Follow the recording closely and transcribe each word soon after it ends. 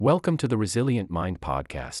Welcome to the Resilient Mind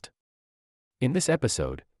podcast. In this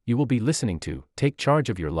episode, you will be listening to Take Charge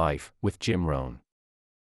of Your Life with Jim Rohn.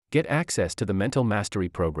 Get access to the Mental Mastery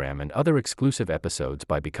Program and other exclusive episodes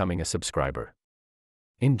by becoming a subscriber.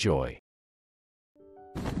 Enjoy.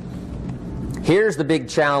 Here's the big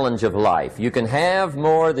challenge of life. You can have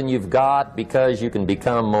more than you've got because you can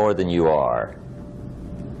become more than you are.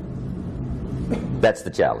 That's the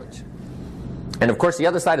challenge. And of course, the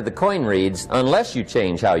other side of the coin reads, unless you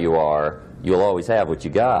change how you are, you'll always have what you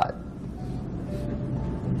got.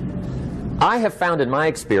 I have found in my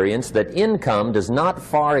experience that income does not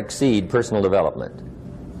far exceed personal development.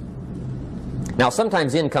 Now,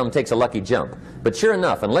 sometimes income takes a lucky jump, but sure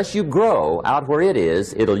enough, unless you grow out where it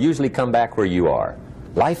is, it'll usually come back where you are.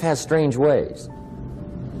 Life has strange ways.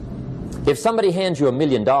 If somebody hands you $1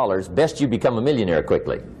 million, best you become a millionaire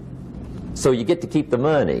quickly, so you get to keep the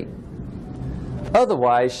money.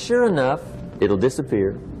 Otherwise, sure enough, it'll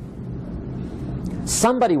disappear.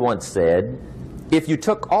 Somebody once said, if you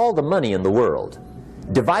took all the money in the world,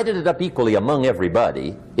 divided it up equally among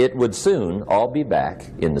everybody, it would soon all be back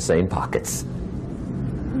in the same pockets.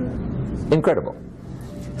 Incredible.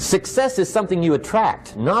 Success is something you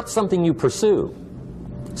attract, not something you pursue.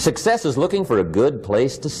 Success is looking for a good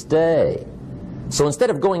place to stay. So instead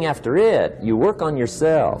of going after it, you work on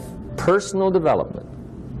yourself. Personal development.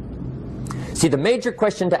 See, the major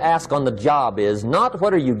question to ask on the job is not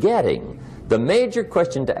what are you getting. The major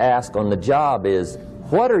question to ask on the job is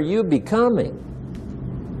what are you becoming?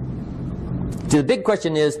 See, the big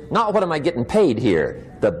question is not what am I getting paid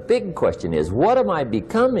here. The big question is what am I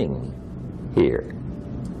becoming here?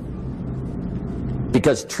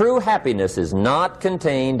 Because true happiness is not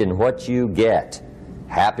contained in what you get.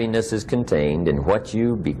 Happiness is contained in what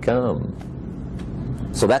you become.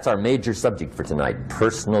 So that's our major subject for tonight,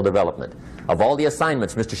 personal development. Of all the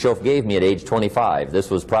assignments Mr. Schoaf gave me at age 25, this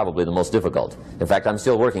was probably the most difficult. In fact, I'm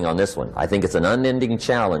still working on this one. I think it's an unending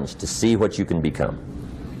challenge to see what you can become.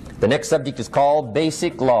 The next subject is called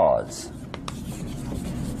Basic Laws.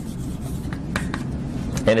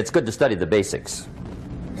 And it's good to study the basics.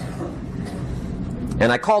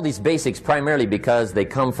 And I call these basics primarily because they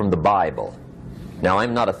come from the Bible. Now,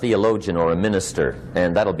 I'm not a theologian or a minister,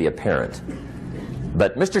 and that'll be apparent.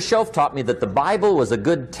 But Mr. Schoaf taught me that the Bible was a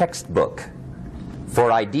good textbook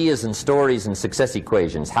for ideas and stories and success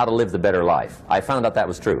equations, how to live the better life. I found out that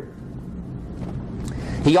was true.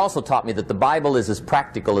 He also taught me that the Bible is as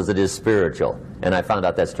practical as it is spiritual, and I found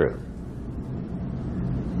out that's true.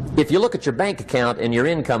 If you look at your bank account and your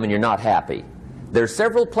income and you're not happy, there are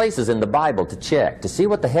several places in the Bible to check to see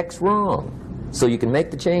what the heck's wrong so you can make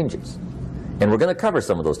the changes. And we're going to cover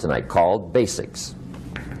some of those tonight, called basics.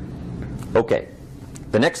 Okay.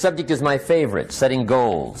 The next subject is my favorite, setting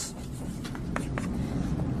goals.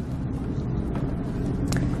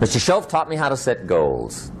 Mr. Schoaf taught me how to set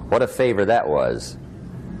goals. What a favor that was.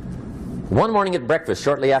 One morning at breakfast,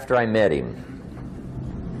 shortly after I met him,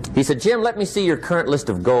 he said, Jim, let me see your current list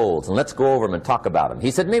of goals, and let's go over them and talk about them.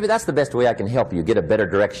 He said, maybe that's the best way I can help you get a better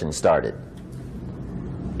direction started.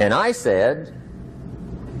 And I said,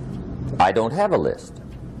 I don't have a list.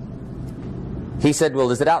 He said, well,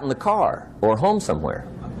 is it out in the car or home somewhere?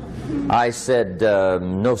 I said,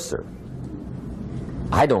 no, sir.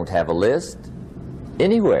 I don't have a list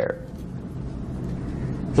anywhere.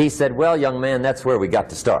 He said, well, young man, that's where we got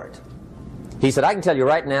to start. He said, I can tell you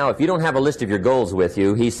right now, if you don't have a list of your goals with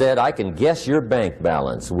you, he said, I can guess your bank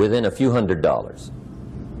balance within a few $100s.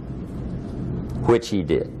 Which he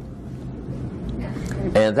did.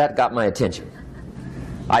 And that got my attention.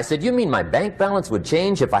 I said, you mean my bank balance would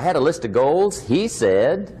change if I had a list of goals? He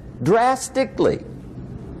said, drastically.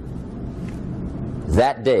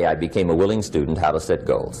 That day I became a willing student how to set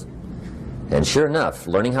goals. And sure enough,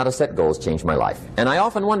 learning how to set goals changed my life. And I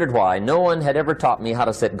often wondered why no one had ever taught me how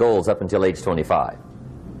to set goals up until age 25.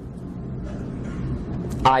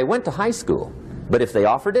 I went to high school, but if they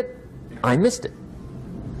offered it, I missed it.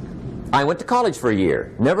 I went to college for a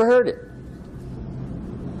year, never heard it.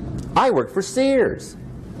 I worked for Sears.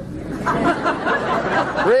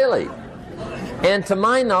 Really? And to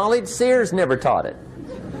my knowledge, Sears never taught it.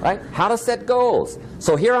 Right? How to set goals.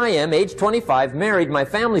 So here I am, age 25, married, my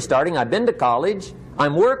family starting, I've been to college,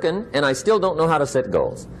 I'm working, and I still don't know how to set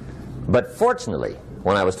goals. But fortunately,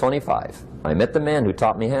 when I was 25, I met the man who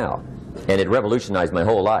taught me how, and it revolutionized my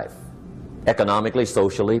whole life. Economically,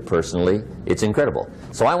 socially, personally, it's incredible.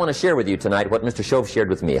 So I want to share with you tonight what Mr. Schoaf shared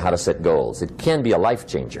with me, how to set goals. It can be a life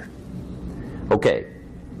changer. Okay.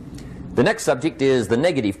 The next subject is the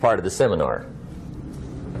negative part of the seminar.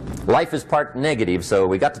 Life is part negative, so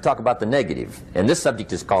we got to talk about the negative. And this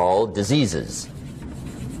subject is called diseases.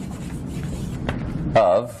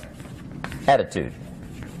 of attitude.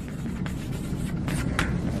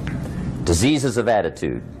 Diseases of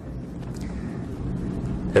attitude.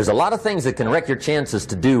 There's a lot of things that can wreck your chances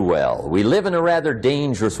to do well. We live in a rather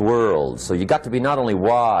dangerous world, so you got to be not only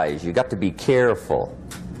wise, you got to be careful.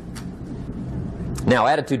 Now,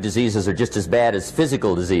 attitude diseases are just as bad as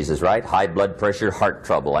physical diseases, right? High blood pressure, heart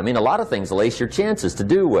trouble. I mean, a lot of things will ace your chances to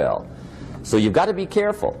do well. So you've got to be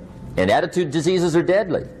careful. And attitude diseases are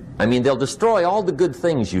deadly. I mean, they'll destroy all the good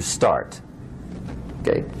things you start.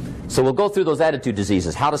 Okay? So we'll go through those attitude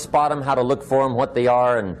diseases, how to spot them, how to look for them, what they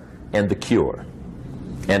are, and the cure.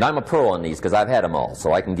 And I'm a pro on these because I've had them all,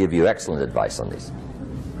 so I can give you excellent advice on these.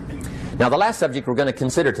 Now, the last subject we're going to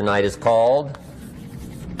consider tonight is called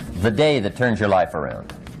the day that turns your life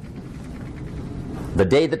around. The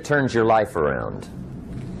day that turns your life around.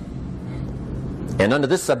 And under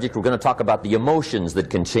this subject, we're going to talk about the emotions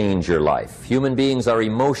that can change your life. Human beings are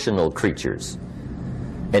emotional creatures,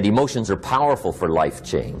 and emotions are powerful for life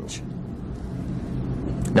change.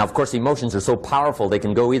 Now, of course, emotions are so powerful they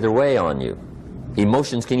can go either way on you.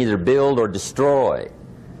 Emotions can either build or destroy.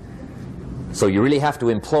 So you really have to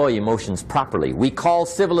employ emotions properly. We call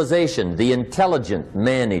civilization the intelligent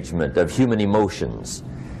management of human emotions.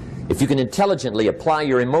 If you can intelligently apply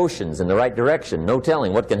your emotions in the right direction, no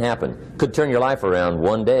telling what can happen. Could turn your life around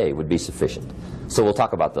one day would be sufficient. So we'll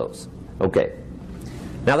talk about those. Okay.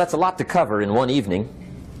 Now that's a lot to cover in one evening,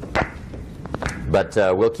 but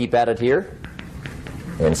we'll keep at it here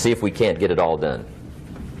and see if we can't get it all done.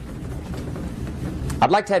 I'd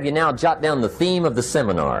like to have you now jot down the theme of the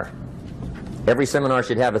seminar. Every seminar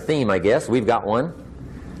should have a theme, I guess. We've got one.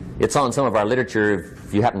 It's on some of our literature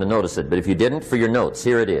if you happen to notice it, but if you didn't, for your notes,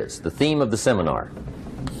 here it is. The theme of the seminar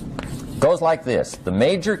goes like this: the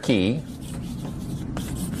major key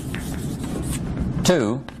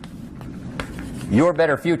to your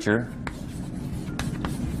better future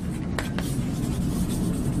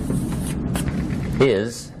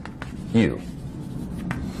is you.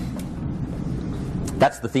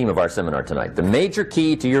 That's the theme of our seminar tonight. The major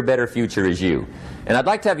key to your better future is you. And I'd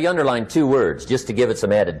like to have you underline two words just to give it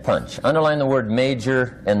some added punch. Underline the word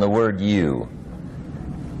major and the word you,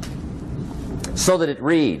 so that it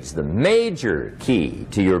reads, the major key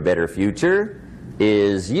to your better future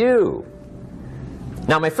is you.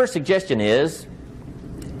 Now, my first suggestion is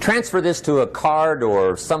transfer this to a card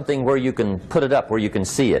or something where you can put it up, where you can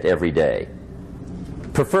see it every day.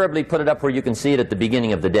 Preferably put it up where you can see it at the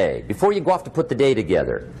beginning of the day, before you go off to put the day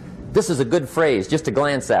together. This is a good phrase just to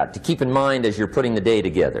glance at, to keep in mind as you're putting the day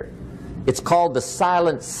together. It's called the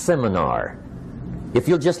silent seminar. If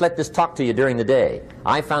you'll just let this talk to you during the day,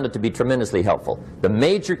 I found it to be tremendously helpful. The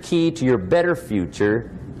major key to your better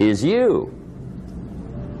future is you.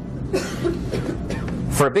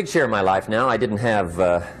 For a big share of my life now, I didn't have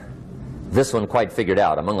this one quite figured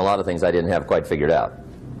out. Among a lot of things I didn't have quite figured out.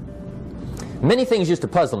 Many things used to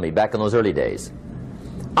puzzle me back in those early days.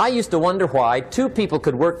 I used to wonder why two people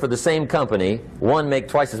could work for the same company, one make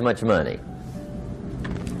twice as much money.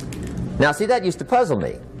 Now see, that used to puzzle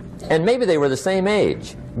me. And maybe they were the same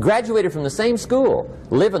age, graduated from the same school,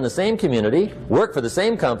 live in the same community, work for the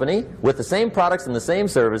same company, with the same products and the same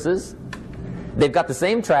services. They've got the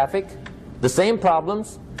same traffic, the same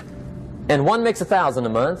problems, and one makes $1,000 a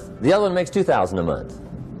month, the other one makes $2,000 a month.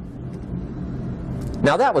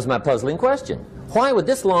 Now that was my puzzling question. Why would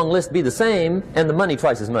this long list be the same and the money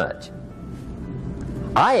twice as much?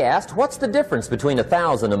 I asked, what's the difference between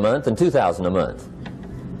 $1,000 a month and $2,000 a month?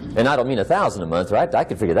 And I don't mean $1,000 a month, right? I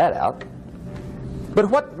could figure that out. But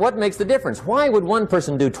what makes the difference? Why would one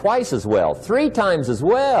person do twice as well, 3 times as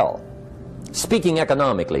well? Speaking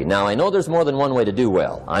economically. Now, I know there's more than one way to do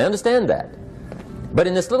well. I understand that. But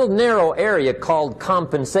in this little narrow area called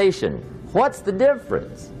compensation, what's the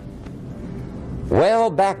difference? Well,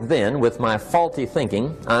 back then, with my faulty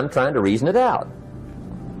thinking, I'm trying to reason it out.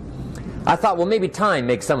 I thought, well, maybe time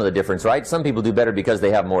makes some of the difference, right? Some people do better because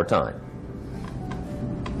they have more time.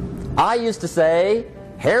 I used to say,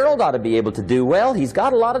 Harold ought to be able to do well. He's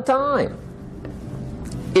got a lot of time.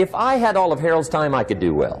 If I had all of Harold's time, I could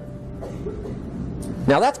do well.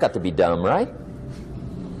 Now, that's got to be dumb, right?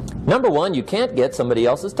 Number one, you can't get somebody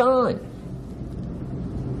else's time.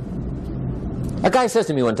 A guy says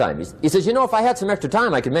to me one time, he says, you know, if I had some extra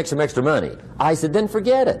time, I could make some extra money. I said, then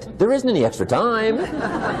forget it. There isn't any extra time.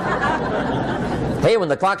 Hey, when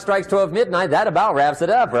the clock strikes 12 midnight, that about wraps it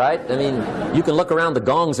up, right? I mean, you can look around the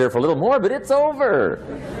gongs there for a little more, but it's over.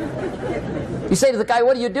 You say to the guy,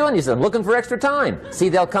 what are you doing? He says, I'm looking for extra time. See,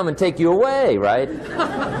 they'll come and take you away, right?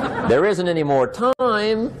 There isn't any more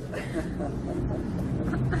time.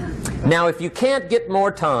 Now, if you can't get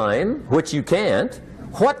more time, which you can't,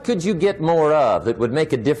 What could you get more of that would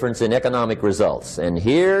make a difference in economic results? And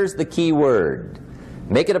here's the key word.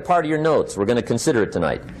 Make it a part of your notes. We're going to consider it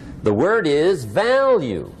tonight. The word is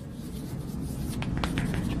value.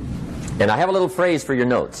 And I have a little phrase for your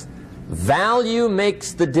notes. Value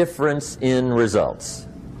makes the difference in results.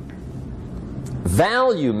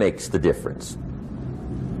 Value makes the difference.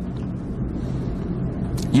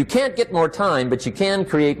 You can't get more time, but you can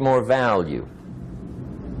create more value.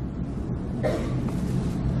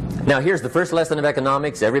 Now here's the first lesson of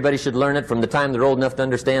economics. Everybody should learn it from the time they're old enough to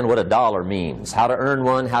understand what a dollar means. How to earn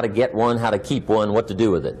one, how to get one, how to keep one, what to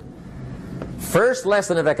do with it. First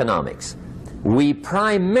lesson of economics. We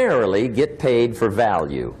primarily get paid for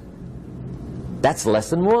value. That's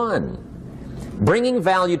lesson one. Bringing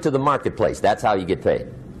value to the marketplace, that's how you get paid.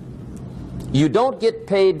 You don't get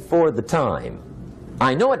paid for the time.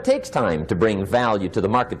 I know it takes time to bring value to the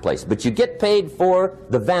marketplace, but you get paid for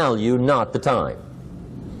the value, not the time.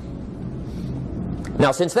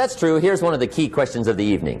 Now, since that's true, here's one of the key questions of the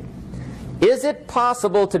evening. Is it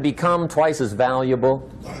possible to become twice as valuable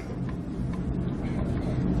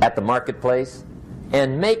at the marketplace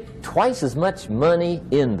and make twice as much money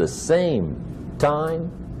in the same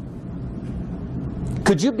time?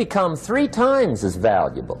 Could you become 3 times as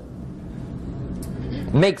valuable?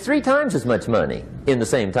 Make 3 times as much money in the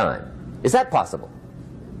same time? Is that possible?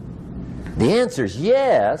 The answer is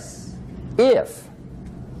yes, if.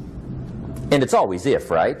 And it's always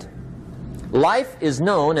if, right? Life is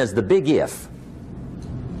known as the big if.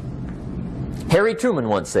 Harry Truman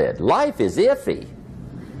once said, life is iffy.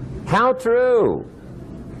 How true.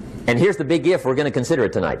 And here's the big if we're going to consider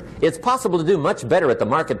it tonight. It's possible to do much better at the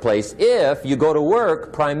marketplace if you go to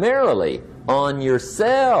work primarily on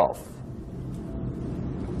yourself.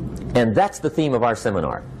 And that's the theme of our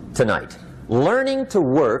seminar tonight. Learning to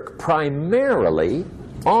work primarily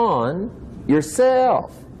on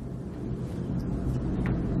yourself.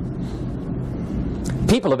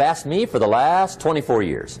 People have asked me for the last 24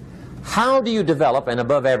 years, how do you develop an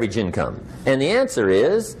above average income? And the answer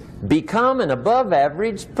is, become an above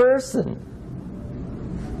average person.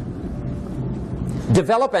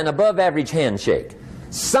 Develop an above average handshake.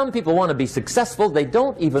 Some people want to be successful, they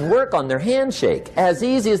don't even work on their handshake. As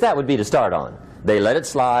easy as that would be to start on. They let it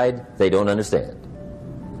slide, they don't understand.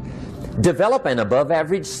 Develop an above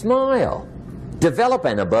average smile. Develop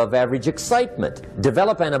an above average excitement.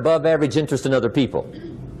 Develop an above average interest in other people.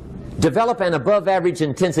 Develop an above average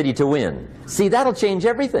intensity to win. See, that'll change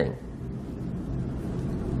everything.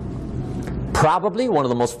 Probably one of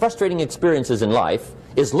the most frustrating experiences in life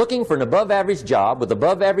is looking for an above average job with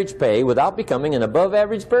above average pay without becoming an above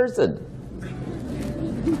average person.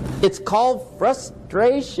 It's called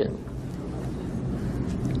frustration.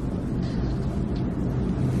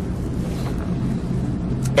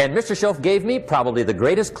 And Mr. Schoaf gave me probably the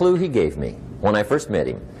greatest clue he gave me when I first met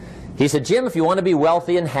him. He said, Jim, if you want to be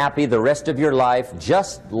wealthy and happy the rest of your life,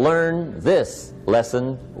 just learn this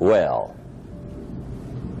lesson well.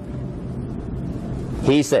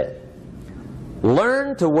 He said,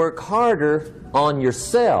 learn to work harder on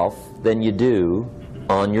yourself than you do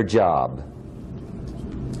on your job.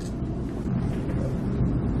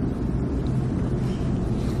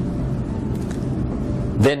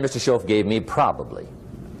 Then Mr. Schoaf gave me probably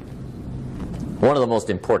one of the most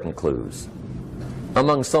important clues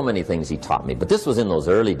among so many things he taught me, but this was in those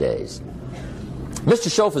early days. Mr.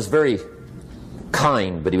 Schoaf was very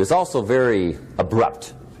kind, but he was also very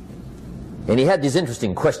abrupt. And he had these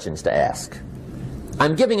interesting questions to ask.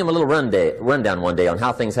 I'm giving him a little rundown one day on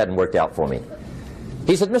how things hadn't worked out for me.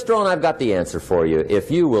 He said, Mr. Rohn, I've got the answer for you if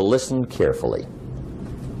you will listen carefully.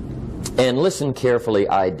 And listen carefully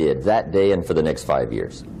I did that day and for the next 5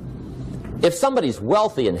 years. If somebody's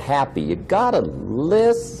wealthy and happy, you gotta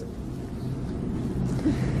listen.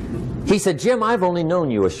 He said, Jim, I've only known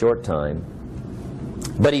you a short time.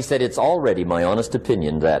 But he said, it's already my honest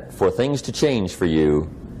opinion that for things to change for you,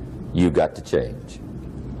 you've got to change.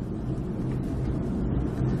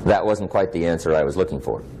 That wasn't quite the answer I was looking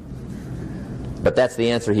for. But that's the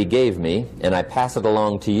answer he gave me, and I pass it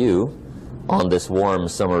along to you on this warm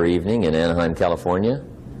summer evening in Anaheim, California,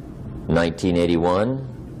 1981.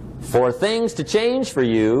 For things to change for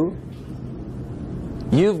you,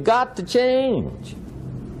 you've got to change.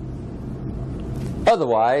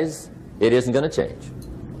 Otherwise, it isn't going to change.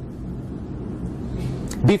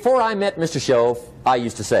 Before I met Mr. Schoaf, I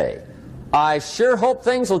used to say, I sure hope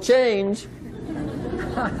things will change.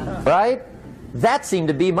 Right? That seemed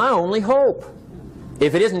to be my only hope.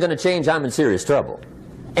 If it isn't going to change, I'm in serious trouble.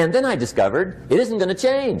 And then I discovered it isn't going to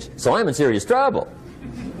change, so I'm in serious trouble.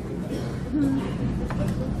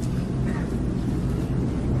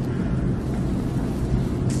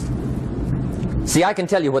 See, I can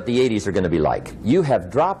tell you what the 80s are going to be like. You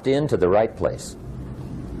have dropped into the right place.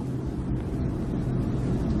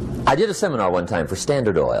 I did a seminar one time for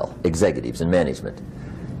Standard Oil executives and management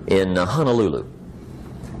in Honolulu.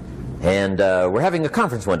 And we're having a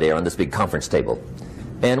conference one day on this big conference table.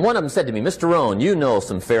 And one of them said to me, Mr. Rohn, you know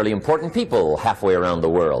some fairly important people halfway around the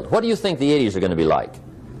world. What do you think the 80s are going to be like?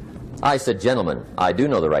 I said, gentlemen, I do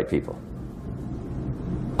know the right people.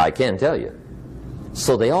 I can tell you.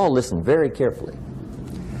 So they all listened very carefully.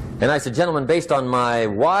 And I said, gentlemen, based on my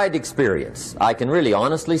wide experience, I can really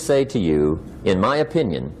honestly say to you, in my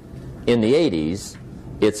opinion, in the 80s,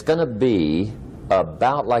 it's going to be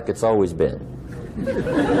about like it's always been.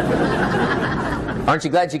 Aren't you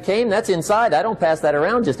glad you came? That's inside. I don't pass that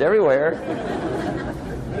around just everywhere.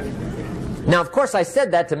 Now, of course, I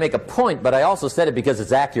said that to make a point, but I also said it because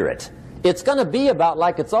it's accurate. It's going to be about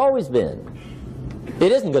like it's always been.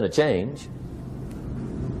 It isn't going to change.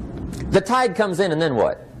 The tide comes in and then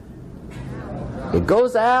what? It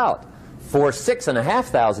goes out. For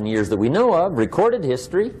 6,500 years that we know of, recorded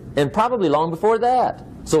history, and probably long before that.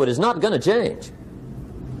 So it is not going to change.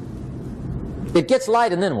 It gets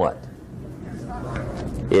light and then what?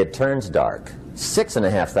 It turns dark.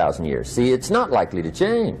 6,500 years. See, it's not likely to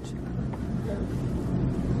change.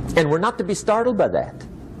 And we're not to be startled by that.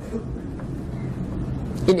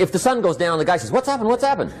 If the sun goes down, the guy says, what's happened, what's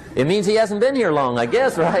happened? It means he hasn't been here long, I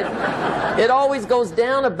guess, right? It always goes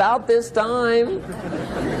down about this time.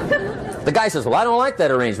 The guy says, well, I don't like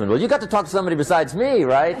that arrangement. Well, you got to talk to somebody besides me,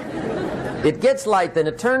 right? It gets light, then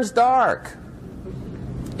it turns dark.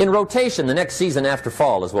 In rotation, the next season after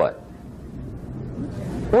fall is what?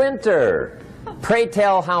 Winter. Pray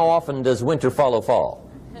tell, how often does winter follow fall?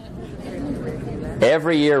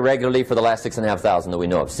 Every year regularly for the last 6,500 that we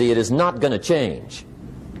know of. See, it is not going to change.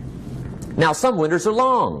 Now, some winters are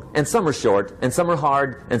long, and some are short, and some are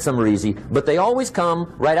hard, and some are easy, but they always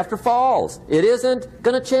come right after falls. It isn't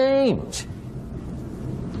going to change.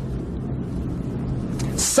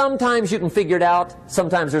 Sometimes you can figure it out,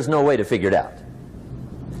 sometimes there's no way to figure it out.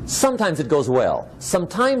 Sometimes it goes well,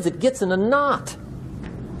 sometimes it gets in a knot.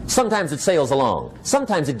 Sometimes it sails along,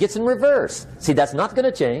 sometimes it gets in reverse. See, that's not going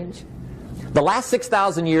to change. The last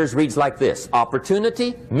 6,000 years reads like this: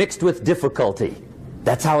 opportunity mixed with difficulty.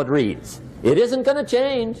 That's how it reads. It isn't going to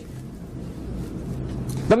change.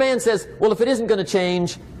 The man says, well, if it isn't going to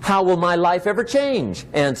change, how will my life ever change?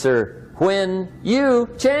 Answer, when you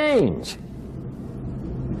change.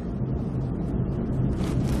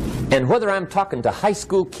 And whether I'm talking to high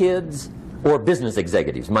school kids or business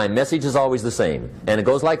executives, my message is always the same. And it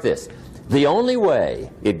goes like this: the only way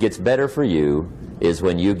it gets better for you is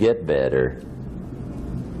when you get better.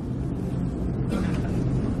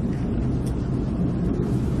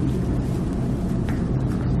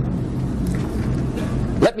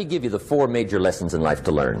 Let me give you the 4 major lessons in life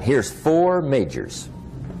to learn. Here's 4 majors.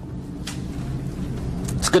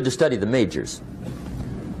 It's good to study the majors.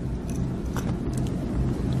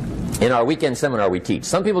 In our weekend seminar we teach.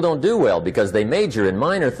 Some people don't do well because they major in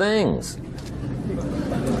minor things.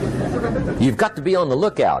 You've got to be on the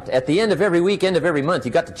lookout. At the end of every week, end of every month,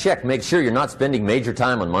 you've got to check, make sure you're not spending major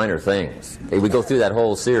time on minor things. Okay, we go through that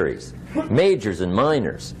whole series. Majors and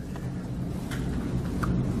minors.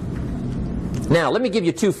 Now, let me give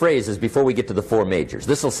you 2 phrases before we get to the 4 majors.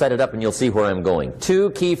 This will set it up and you'll see where I'm going.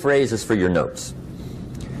 2 key phrases for your notes.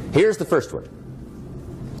 Here's the first one.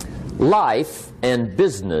 Life and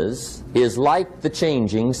business is like the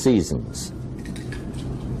changing seasons.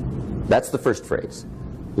 That's the first phrase.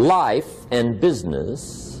 Life and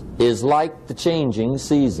business is like the changing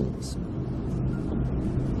seasons.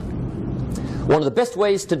 One of the best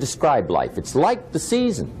ways to describe life, it's like the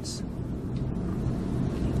seasons.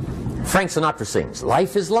 Frank Sinatra sings,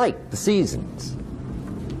 life is like the seasons.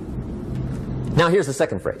 Now here's the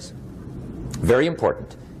second phrase. Very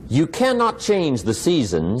important. You cannot change the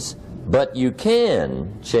seasons, but you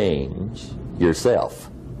can change yourself.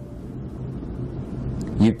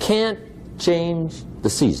 You can't change the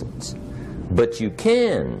seasons, but you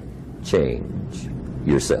can change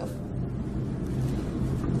yourself.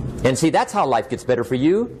 And see, that's how life gets better for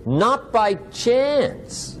you, not by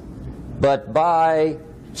chance, but by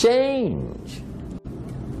change.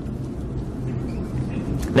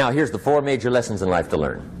 Now here's the 4 major lessons in life to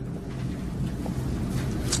learn.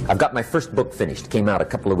 I've got my first book finished, came out a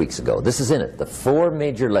couple of weeks ago. This is in it, the 4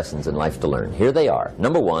 major lessons in life to learn. Here they are.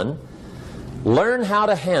 Number 1, learn how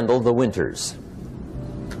to handle the winters.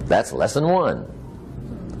 That's lesson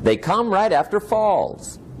 1. They come right after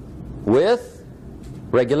falls with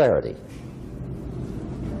regularity.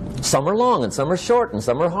 Some are long and some are short and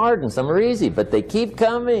some are hard and some are easy, but they keep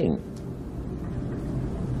coming.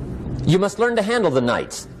 You must learn to handle the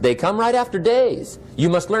nights. They come right after days. You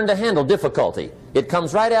must learn to handle difficulty. It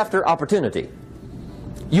comes right after opportunity.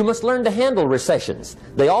 You must learn to handle recessions.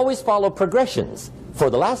 They always follow progressions. For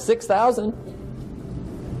the last 6,000.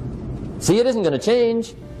 See, it isn't going to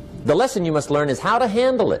change. The lesson you must learn is how to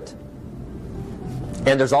handle it.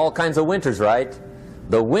 And there's all kinds of winters, right?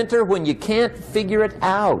 The winter when you can't figure it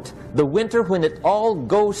out. The winter when it all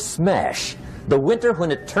goes smash. The winter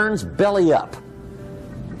when it turns belly up.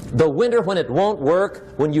 The winter when it won't work,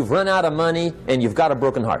 when you've run out of money and you've got a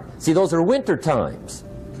broken heart. See, those are winter times.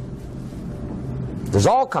 There's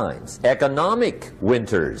all kinds. Economic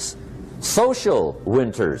winters, social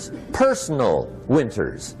winters, personal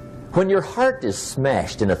winters. When your heart is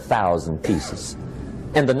smashed in 1,000 pieces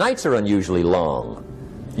and the nights are unusually long,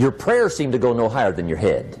 your prayers seem to go no higher than your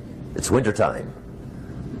head. It's wintertime.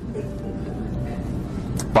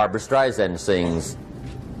 Barbara Streisand sings,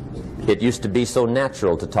 "It used to be so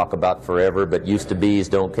natural to talk about forever, but used to be's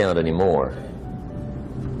don't count anymore.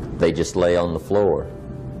 They just lay on the floor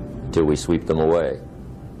till we sweep them away.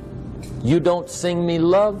 You don't sing me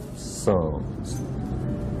love songs,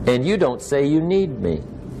 and you don't say you need me,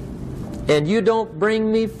 and you don't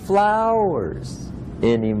bring me flowers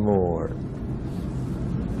anymore."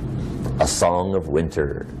 A song of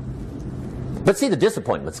winter. But see, the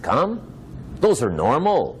disappointments come. Those are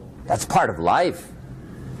normal. That's part of life.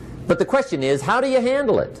 But the question is, how do you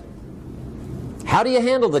handle it? How do you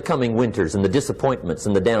handle the coming winters and the disappointments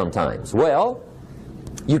and the down times? Well,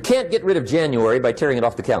 you can't get rid of January by tearing it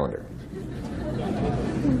off the calendar.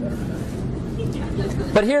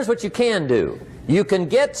 But here's what you can do. You can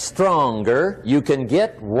get stronger, you can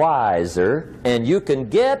get wiser, and you can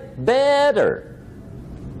get better.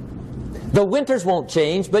 The winters won't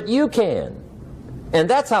change, but you can. And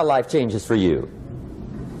that's how life changes for you.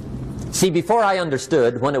 See, before I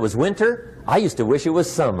understood, when it was winter, I used to wish it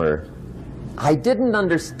was summer. I didn't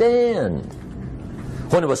understand.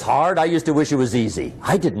 When it was hard, I used to wish it was easy.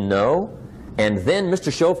 I didn't know. And then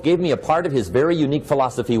Mr. Schoaf gave me a part of his very unique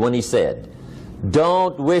philosophy when he said,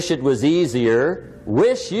 "Don't wish it was easier,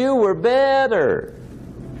 wish you were better."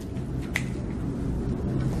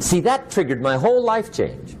 See, that triggered my whole life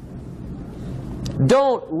change.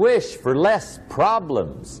 Don't wish for less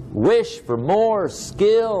problems. Wish for more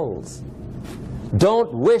skills.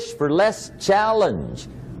 Don't wish for less challenge.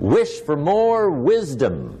 Wish for more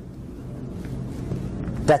wisdom.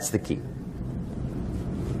 That's the key.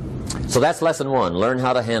 So that's lesson one. Learn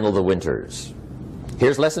how to handle the winters.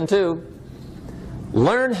 Here's lesson two.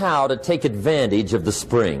 Learn how to take advantage of the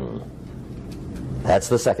spring. That's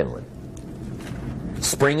the second one.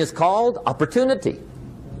 Spring is called opportunity.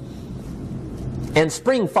 And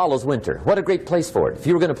spring follows winter. What a great place for it. If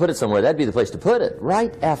you were going to put it somewhere, that'd be the place to put it,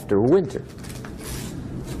 right after winter.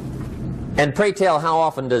 And pray tell, how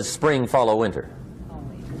often does spring follow winter?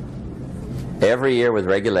 Every year with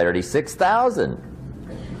regularity, 6,000.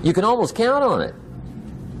 You can almost count on it.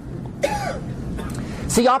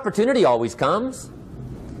 See, opportunity always comes.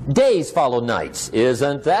 Days follow nights.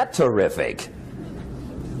 Isn't that terrific?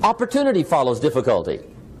 Opportunity follows difficulty.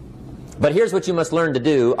 But here's what you must learn to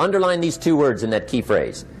do. Underline these two words in that key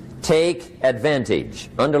phrase. Take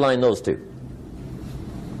advantage. Underline those two.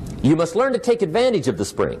 You must learn to take advantage of the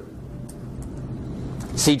spring.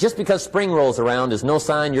 See, just because spring rolls around is no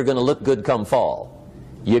sign you're going to look good come fall.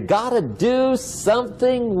 You got to do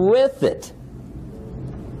something with it.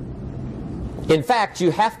 In fact,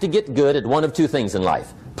 you have to get good at one of two things in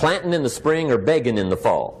life. Planting in the spring or begging in the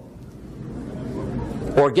fall.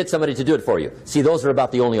 Or get somebody to do it for you. See, those are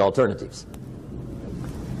about the only alternatives.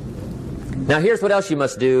 Now here's what else you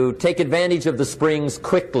must do. Take advantage of the springs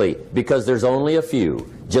quickly, because there's only a few.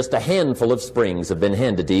 Just a handful of springs have been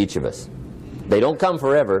handed to each of us. They don't come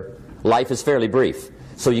forever. Life is fairly brief.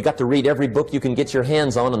 So you got to read every book you can get your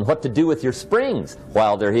hands on what to do with your springs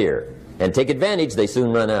while they're here. And take advantage, they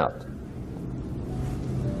soon run out.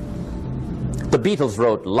 The Beatles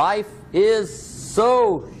wrote, "Life is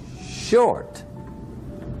so short."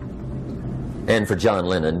 And for John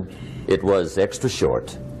Lennon, it was extra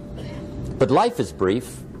short. But life is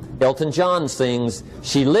brief. Elton John sings,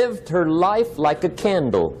 "She lived her life like a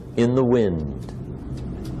candle in the wind."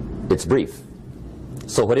 It's brief.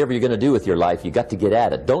 So whatever you're going to do with your life, you got to get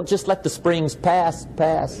at it. Don't just let the springs pass.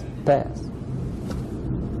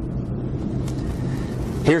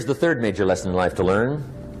 Here's the third major lesson in life to learn.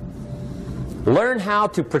 Learn how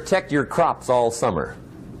to protect your crops all summer.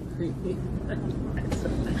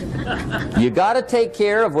 You got to take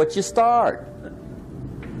care of what you start.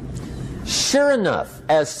 Sure enough,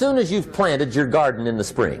 as soon as you've planted your garden in the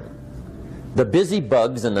spring, the busy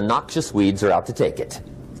bugs and the noxious weeds are out to take it.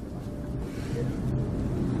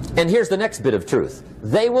 And here's the next bit of truth.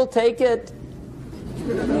 They will take it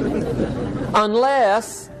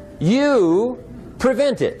unless you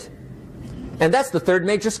prevent it. And that's the third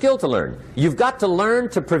major skill to learn. You've got to learn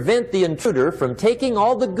to prevent the intruder from taking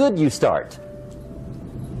all the good you start.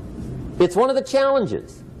 It's one of the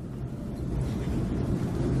challenges.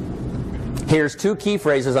 Here's two key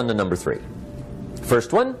phrases under number 3.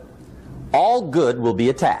 First one, all good will be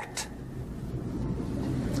attacked.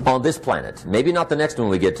 On this planet. Maybe not the next one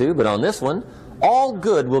we get to, but on this one, all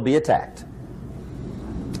good will be attacked.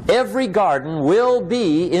 Every garden will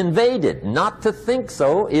be invaded. Not to think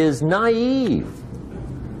so is naive.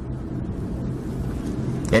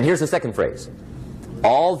 And here's the second phrase.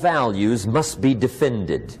 All values must be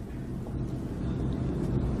defended.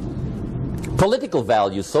 Political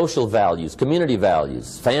values, social values, community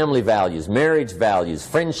values, family values, marriage values,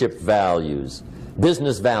 friendship values,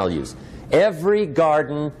 business values. Every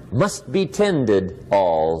garden must be tended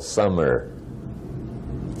all summer.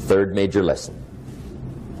 Third major lesson.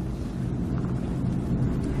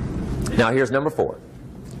 Now here's number 4.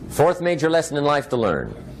 Fourth major lesson in life to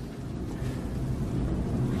learn.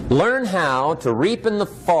 Learn how to reap in the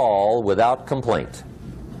fall without complaint.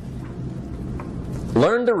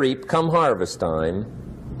 Learn to reap come harvest time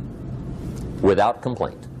without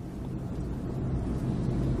complaint.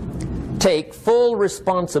 Take full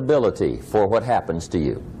responsibility for what happens to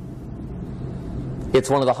you. It's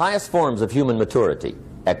one of the highest forms of human maturity,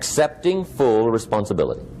 accepting full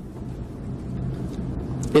responsibility.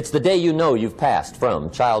 It's the day you know you've passed from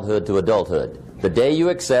childhood to adulthood, the day you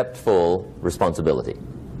accept full responsibility.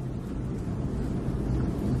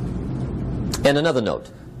 And another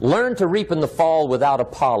note, learn to reap in the fall without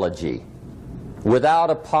apology.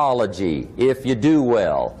 Without apology if you do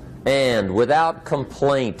well, and without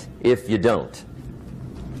complaint if you don't.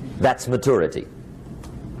 That's maturity.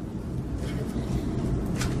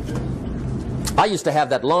 I used to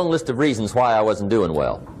have that long list of reasons why I wasn't doing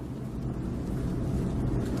well.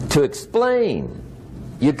 To explain.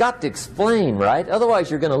 You got to explain, right?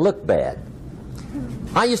 Otherwise you're going to look bad.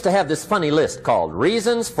 I used to have this funny list called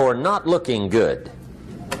Reasons for Not Looking Good.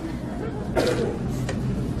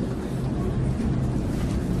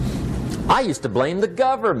 I used to blame the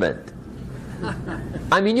government.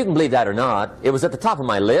 I mean, you can believe that or not. It was at the top of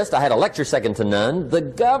my list. I had a lecture second to none. The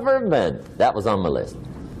government. That was on my list.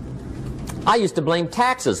 I used to blame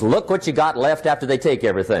taxes. Look what you got left after they take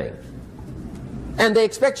everything. And they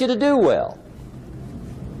expect you to do well.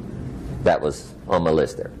 That was on my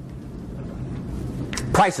list there.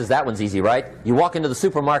 Prices, that one's easy, right? You walk into the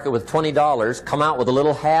supermarket with $20, come out with a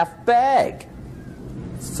little half bag.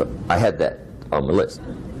 So I had that on my list.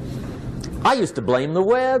 I used to blame the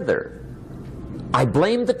weather. I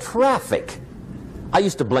blamed the traffic. I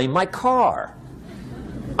used to blame my car.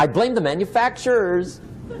 I blamed the manufacturers.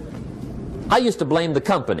 I used to blame the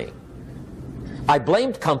company. I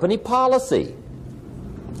blamed company policy.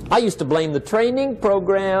 I used to blame the training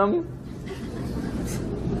program.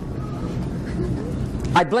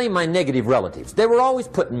 I blame my negative relatives. They were always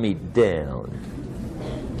putting me down.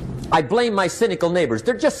 I blame my cynical neighbors.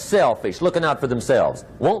 They're just selfish, looking out for themselves.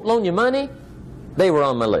 Won't loan you money? They were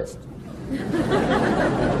on my list.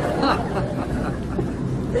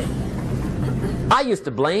 I used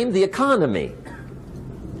to blame the economy.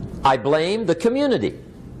 I blamed the community.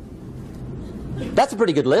 That's a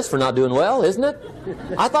pretty good list for not doing well, isn't it?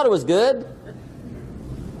 I thought it was good.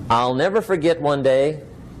 I'll never forget one day,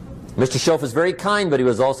 Mr. Schoaf was very kind, but he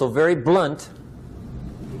was also very blunt.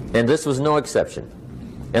 And this was no exception.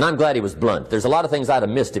 And I'm glad he was blunt. There's a lot of things I'd have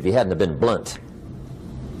missed if he hadn't have been blunt.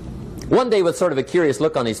 One day, with sort of a curious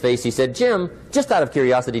look on his face, he said, "Jim, just out of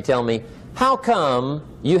curiosity, tell me, how come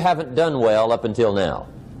you haven't done well up until now?"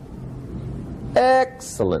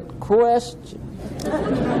 Excellent question.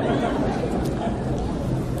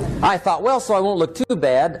 I thought, well, so I won't look too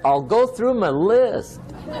bad, I'll go through my list.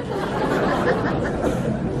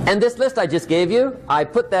 And this list I just gave you, I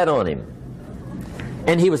put that on him.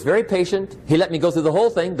 And he was very patient. He let me go through the whole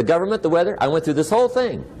thing, the government, the weather. I went through this whole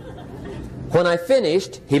thing. When I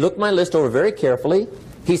finished, he looked my list over very carefully.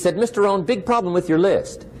 He said, "Mr. Rohn, big problem with your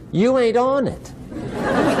list. You ain't on it."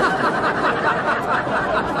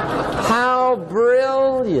 How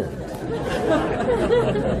brilliant.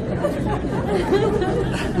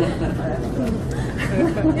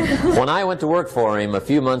 When I went to work for him a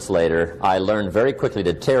few months later, I learned very quickly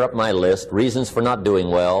to tear up my list, reasons for not doing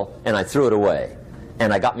well, and I threw it away.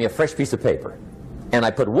 And I got me a fresh piece of paper. And I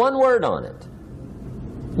put one word on it.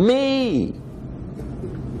 Me.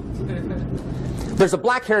 There's a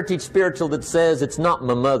Black Heritage spiritual that says, it's not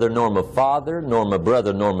my mother nor my father, nor my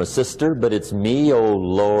brother nor my sister, but it's me, oh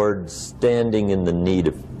Lord, standing in the need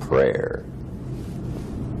of prayer.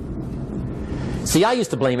 See, I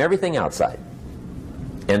used to blame everything outside.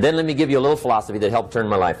 And then let me give you a little philosophy that helped turn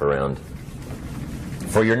my life around.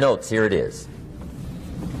 For your notes, here it is.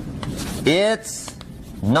 It's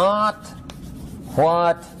not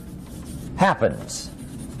what happens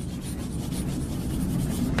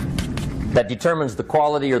that determines the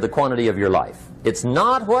quality or the quantity of your life. It's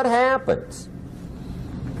not what happens.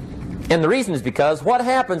 And the reason is because what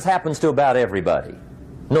happens happens to about everybody.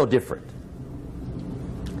 No different.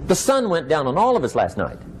 The sun went down on all of us last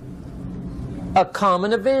night. A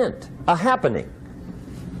common event, a happening.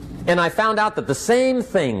 And I found out that the same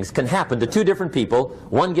things can happen to two different people.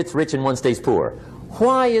 One gets rich and one stays poor.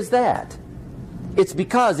 Why is that? It's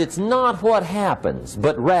because it's not what happens,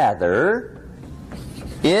 but rather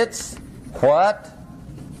it's what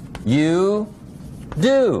you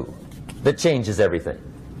do that changes everything.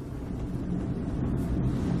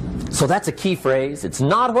 So that's a key phrase. It's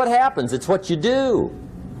not what happens, it's what you do.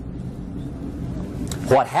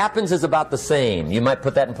 What happens is about the same. You might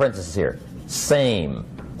put that in parentheses here. Same.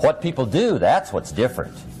 What people do, that's what's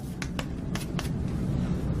different.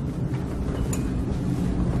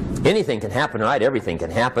 Anything can happen, right? Everything can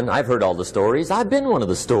happen. I've heard all the stories. I've been one of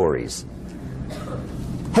the stories.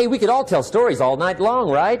 Hey, we could all tell stories all night long,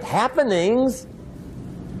 right? Happenings.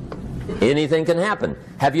 Anything can happen.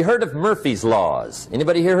 Have you heard of Murphy's Laws?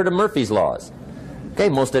 Anybody here heard of Murphy's Laws? Okay,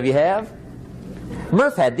 most of you have.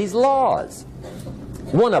 Murph had these laws.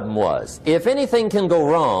 One of them was, if anything can go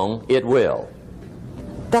wrong, it will.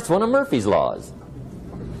 That's one of Murphy's Laws.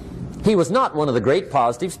 He was not one of the great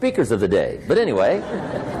positive speakers of the day. But anyway,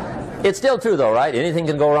 it's still true though, right? Anything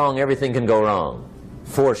can go wrong, everything can go wrong.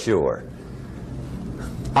 For sure.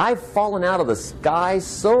 I've fallen out of the sky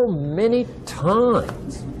so many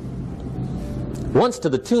times. Once to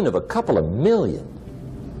the tune of a couple of million.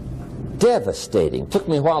 Devastating. Took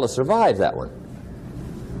me a while to survive that one.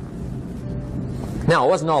 Now, it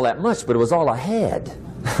wasn't all that much, but it was all I had.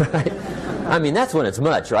 Right? I mean, that's when it's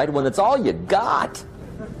much, right? When it's all you got.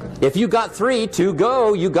 If you got 3, 2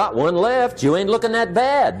 go, you got 1 left, you ain't looking that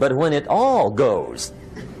bad. But when it all goes.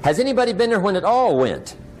 Has anybody been there when it all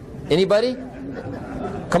went? Anybody?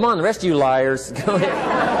 Come on, the rest of you liars. Go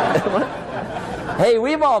ahead. Hey,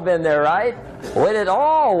 we've all been there, right? When it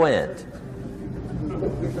all went.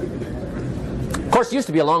 Of course, it used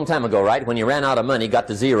to be a long time ago, right? When you ran out of money, got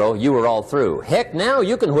to 0, you were all through. Heck, now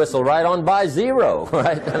you can whistle right on by 0,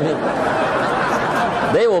 right? I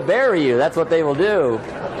mean, they will bury you. That's what they will do.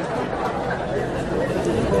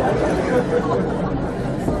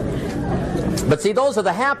 But see, those are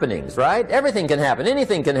the happenings, right? Everything can happen.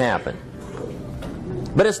 Anything can happen.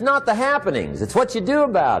 But it's not the happenings. It's what you do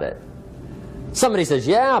about it. Somebody says,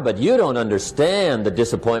 yeah, but you don't understand the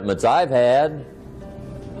disappointments I've had.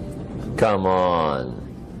 Come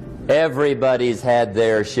on. Everybody's had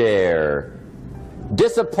their share.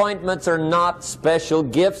 Disappointments are not special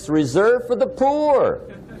gifts reserved for the poor.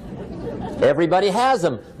 Everybody has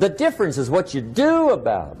them. The difference is what you do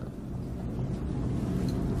about them.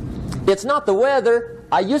 It's not the weather.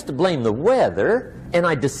 I used to blame the weather, and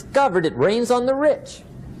I discovered it rains on the rich.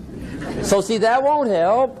 So see, that won't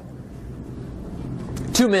help.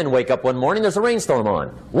 2 men wake up one morning, there's a rainstorm on.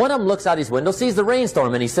 One of them looks out his window, sees the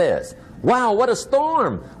rainstorm, and he says, wow, what a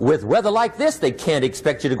storm. With weather like this, they can't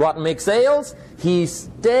expect you to go out and make sales. He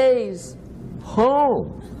stays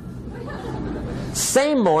home.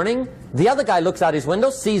 Same morning, the other guy looks out his window,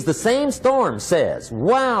 sees the same storm, says,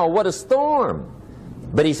 wow, what a storm.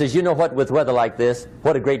 But he says, you know what, with weather like this,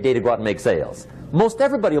 what a great day to go out and make sales. Most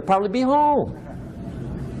everybody will probably be home.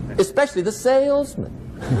 Especially the salesman.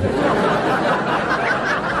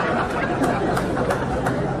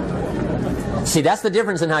 See, that's the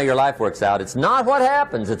difference in how your life works out. It's not what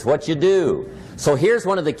happens, it's what you do. So here's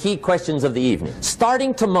one of the key questions of the evening.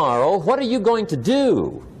 Starting tomorrow, what are you going to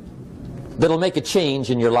do that'll make a change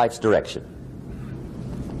in your life's direction?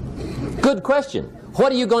 Good question.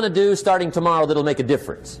 What are you going to do starting tomorrow that'll make a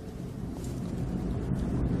difference?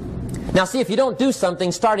 Now see, if you don't do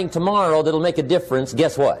something starting tomorrow that'll make a difference,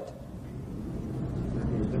 guess what?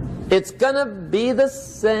 It's going to be the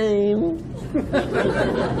same.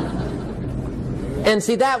 And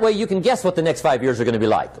see, that way you can guess what the next 5 years are going to be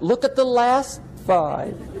like. Look at the last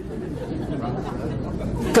 5.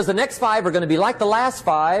 Because the next 5 are going to be like the last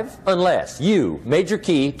 5 unless you, major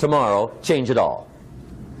key, tomorrow, change it all.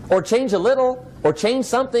 Or change a little, or change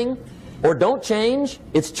something, or don't change.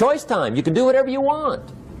 It's choice time. You can do whatever you want.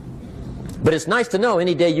 But it's nice to know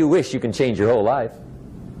any day you wish you can change your whole life.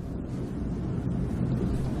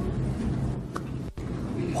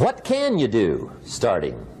 What can you do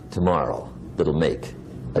starting tomorrow that'll make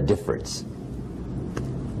a difference?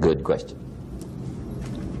 Good question.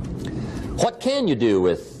 What can you do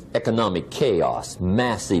with economic chaos,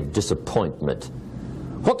 massive disappointment?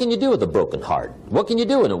 What can you do with a broken heart? What can you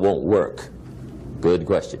do when it won't work? Good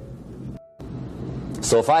question.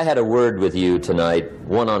 So if I had a word with you tonight,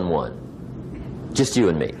 one-on-one, just you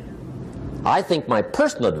and me, I think my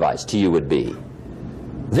personal advice to you would be,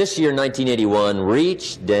 this year, 1981,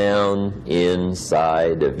 reach down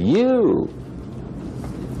inside of you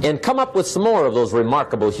and come up with some more of those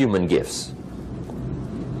remarkable human gifts.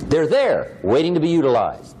 They're there, waiting to be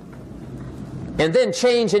utilized. And then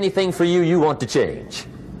change anything for you want to change.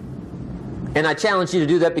 And I challenge you to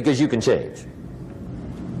do that because you can change.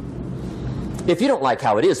 If you don't like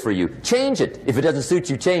how it is for you, change it. If it doesn't suit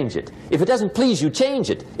you, change it. If it doesn't please you, change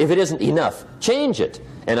it. If it isn't enough, change it.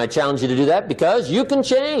 And I challenge you to do that because you can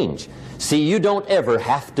change. See, you don't ever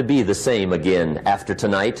have to be the same again after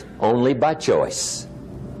tonight, only by choice.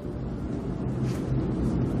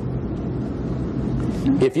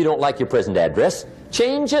 If you don't like your present address,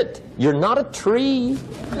 change it. You're not a tree.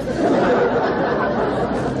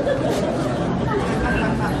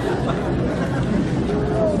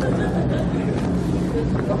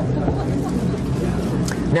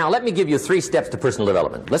 Now, let me give you 3 steps to personal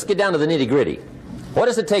development. Let's get down to the nitty-gritty. What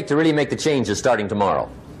does it take to really make the changes starting tomorrow?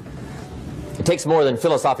 It takes more than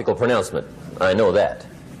philosophical pronouncement. I know that.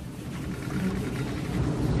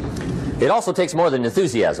 It also takes more than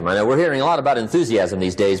enthusiasm. I know we're hearing a lot about enthusiasm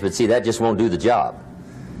these days, but see, that just won't do the job.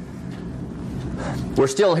 We're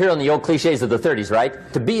still hearing the old cliches of the 30s, right?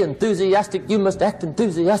 To be enthusiastic, you must act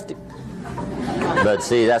enthusiastic. But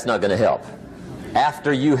see, that's not going to help.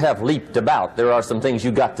 After you have leaped about, there are some things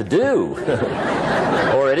you got to do,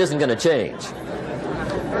 or it isn't going to change.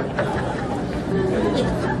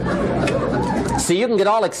 See, you can get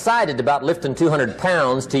all excited about lifting 200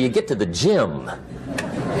 pounds till you get to the gym.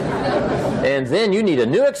 And then you need a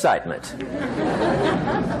new excitement.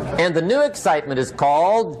 And the new excitement is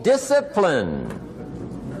called discipline.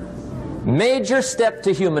 Major step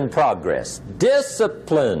to human progress.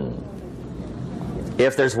 Discipline.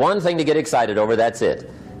 If there's one thing to get excited over, that's it.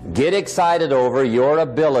 Get excited over your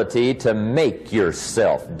ability to make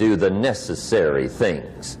yourself do the necessary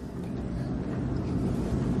things.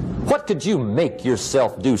 What could you make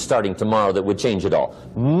yourself do starting tomorrow that would change it all?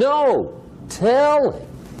 No telling.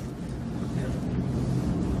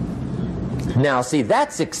 Now, see,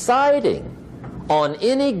 that's exciting. On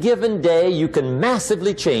any given day, you can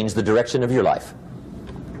massively change the direction of your life.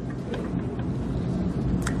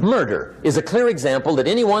 Murder is a clear example that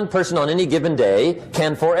any one person on any given day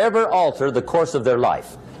can forever alter the course of their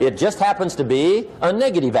life. It just happens to be a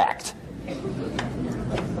negative act.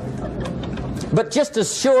 But just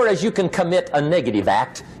as sure as you can commit a negative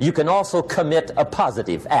act, you can also commit a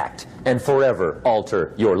positive act and forever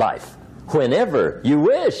alter your life whenever you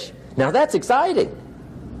wish. Now that's exciting.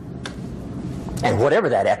 And whatever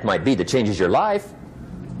that act might be that changes your life.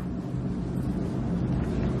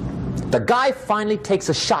 The guy finally takes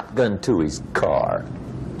a shotgun to his car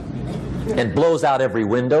and blows out every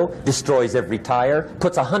window, destroys every tire,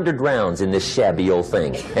 puts 100 rounds in this shabby old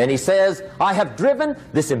thing. And he says, I have driven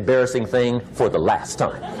this embarrassing thing for the last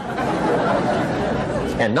time.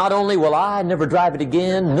 And not only will I never drive it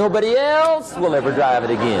again, nobody else will ever drive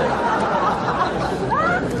it again.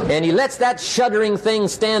 And he lets that shuddering thing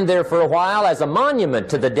stand there for a while as a monument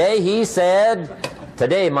to the day he said,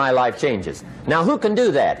 today my life changes. Now who can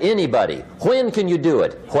do that? Anybody. When can you do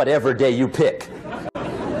it? Whatever day you pick.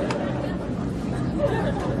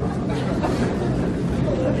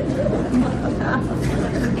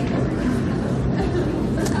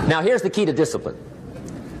 Now here's the key to discipline.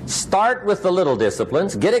 Start with the little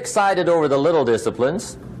disciplines, get excited over the little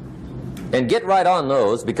disciplines, and get right on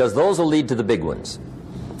those because those will lead to the big ones.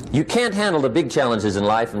 You can't handle the big challenges in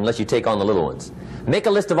life unless you take on the little ones. Make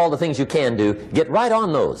a list of all the things you can do. Get right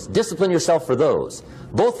on those. Discipline yourself for those,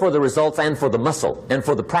 both for the results and for the muscle and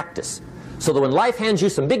for the practice, so that when life hands you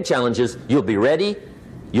some big challenges, you'll be ready,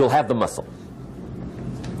 you'll have the muscle.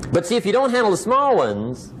 But see, if you don't handle the small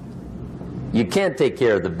ones, you can't take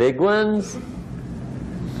care of the big ones.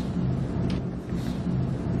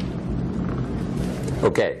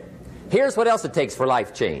 Okay, here's what else it takes for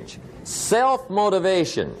life change.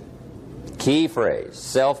 Self-motivation. Key phrase,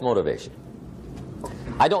 self-motivation.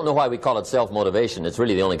 I don't know why we call it self-motivation. It's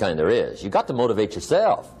really the only kind there is. You've got to motivate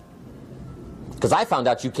yourself. Because I found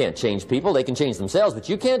out you can't change people. They can change themselves, but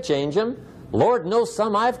you can't change them. Lord knows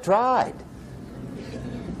some I've tried.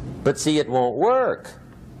 But see, it won't work.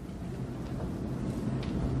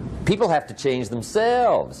 People have to change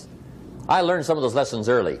themselves. I learned some of those lessons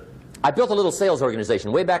early. I built a little sales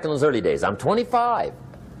organization way back in those early days. I'm 25.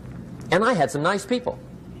 And I had some nice people.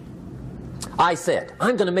 I said,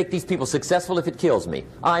 I'm going to make these people successful if it kills me.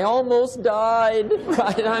 I almost died.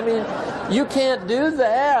 Right? I mean, you can't do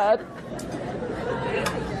that.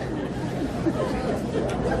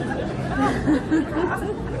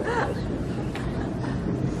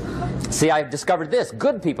 See, I've discovered this.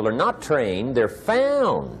 Good people are not trained, they're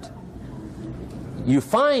found. You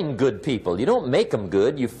find good people. You don't make them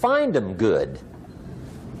good, you find them good.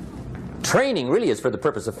 Training really is for the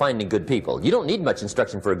purpose of finding good people. You don't need much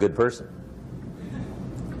instruction for a good person.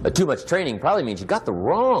 Too much training probably means you got the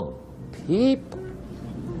wrong people.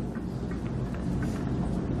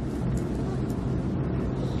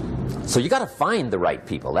 So you got to find the right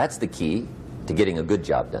people. That's the key to getting a good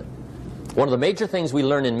job done. One of the major things we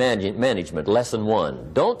learn in management, lesson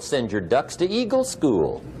 1, don't send your ducks to Eagle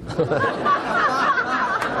School.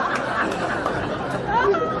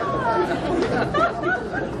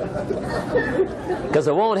 Because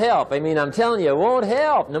it won't help. I mean, I'm telling you, it won't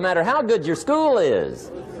help, no matter how good your school is.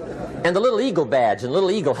 And the little eagle badge and little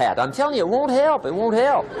eagle hat, I'm telling you, it won't help. It won't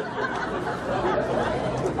help.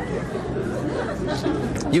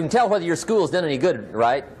 You can tell whether your school's done any good,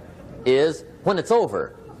 right, is when it's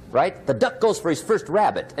over, right? The duck goes for his first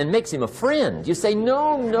rabbit and makes him a friend. You say,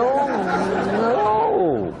 no, no,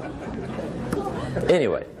 no.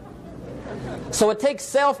 Anyway, so it takes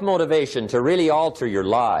self-motivation to really alter your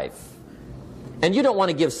life. And you don't want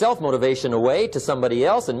to give self-motivation away to somebody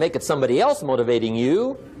else and make it somebody else motivating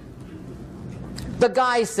you. The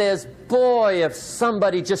guy says, boy, if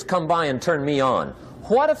somebody just come by and turn me on.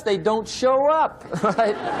 What if they don't show up?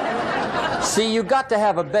 Right? See, you got to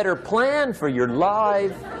have a better plan for your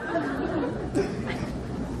life.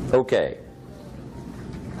 Okay.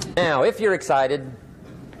 Now, if you're excited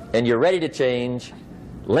and you're ready to change,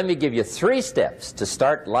 let me give you 3 steps to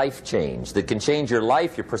start life change that can change your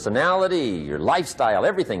life, your personality, your lifestyle,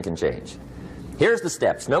 everything can change. Here's the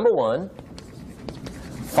steps. Number 1,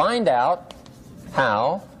 find out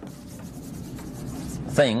how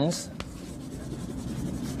things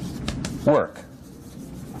work.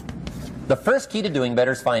 The first key to doing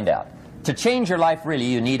better is find out. To change your life, really,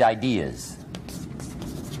 you need ideas.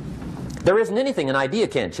 There isn't anything an idea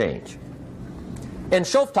can't change. And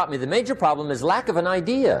Schoaf taught me the major problem is lack of an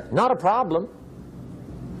idea, not a problem.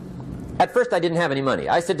 At first I didn't have any money.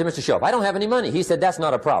 I said to Mr. Schoaf, I don't have any money. He said, that's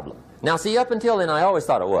not a problem. Now see, up until then I always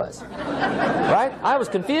thought it was. Right? I was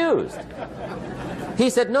confused. He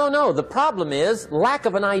said, no, no, the problem is lack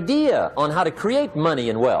of an idea on how to create money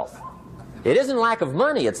and wealth. It isn't lack of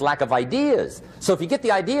money, it's lack of ideas. So if you get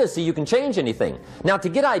the ideas, see, you can change anything. Now to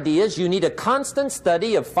get ideas, you need a constant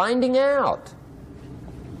study of finding out.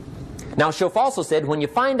 Now Schoaf also said, when you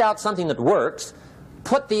find out something that works,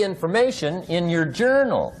 put the information in your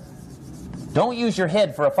journal. Don't use your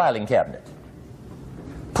head for a filing cabinet.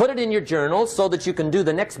 Put it in your journal so that you can do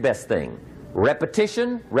the next best thing.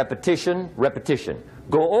 Repetition, repetition, repetition.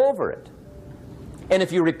 Go over it. And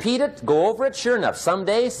if you repeat it, go over it, sure enough,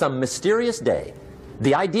 someday, some mysterious day,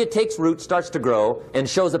 the idea takes root, starts to grow, and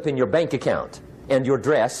shows up in your bank account, and your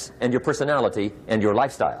dress, and your personality, and your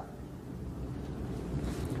lifestyle.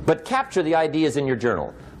 But capture the ideas in your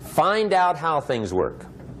journal. Find out how things work.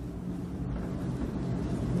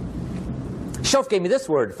 Schoaf gave me this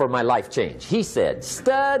word for my life change. He said,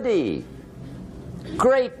 study.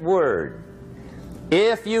 Great word.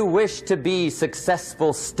 If you wish to be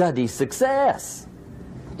successful, study success.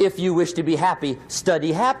 If you wish to be happy,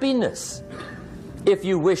 study happiness. If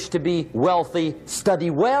you wish to be wealthy, study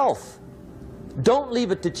wealth. Don't leave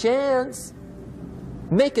it to chance.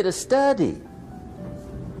 Make it a study.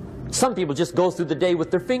 Some people just go through the day with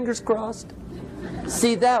their fingers crossed.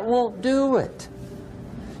 See, that won't do it.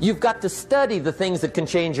 You've got to study the things that can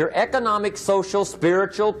change your economic, social,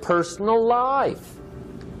 spiritual, personal life.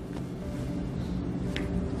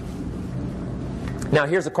 Now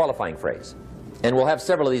here's a qualifying phrase. And we'll have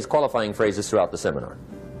several of these qualifying phrases throughout the seminar.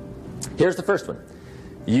 Here's the first one.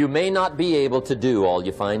 You may not be able to do all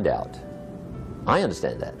you find out. I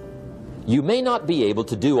understand that. You may not be able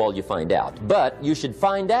to do all you find out, but you should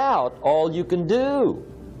find out all you can do.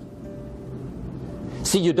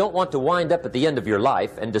 See, you don't want to wind up at the end of your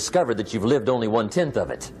life and discover that you've lived only 1/10 of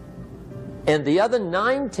it. And the other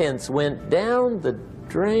 9/10 went down the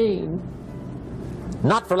drain.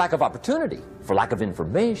 Not for lack of opportunity, for lack of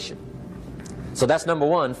information. So that's number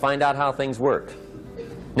 1, find out how things work.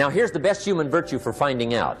 Now here's the best human virtue for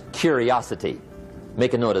finding out. Curiosity.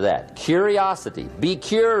 Make a note of that. Curiosity. Be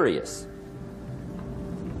curious.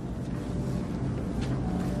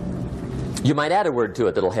 You might add a word to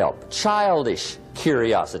it that'll help. Childish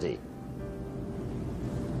curiosity.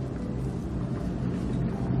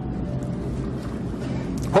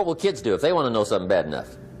 kids do if they want to know something bad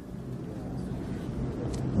enough?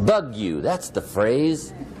 Bug you, that's the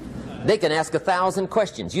phrase. They can ask 1,000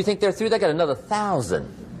 questions. You think they're through? They got another 1,000.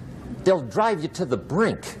 They'll drive you to the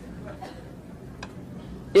brink.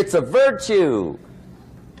 It's a virtue.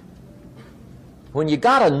 When you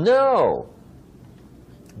got to know,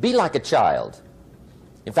 be like a child.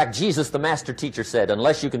 In fact, Jesus, the master teacher, said,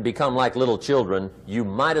 unless you can become like little children, you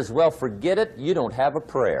might as well forget it. You don't have a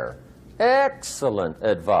prayer. Excellent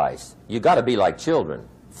advice. You got to be like children.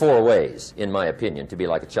 4 ways, in my opinion, to be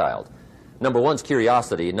like a child. Number 1 is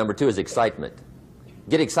curiosity. Number 2 is excitement.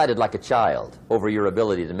 Get excited like a child over your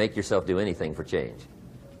ability to make yourself do anything for change.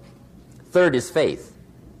 3rd is faith.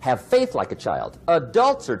 Have faith like a child.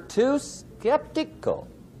 Adults are too skeptical.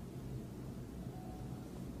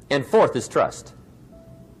 And 4th is trust.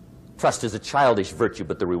 Trust is a childish virtue,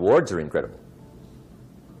 but the rewards are incredible.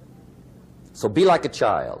 So be like a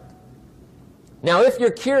child. Now, if you're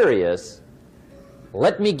curious,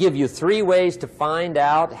 let me give you 3 ways to find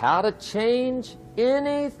out how to change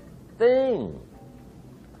anything.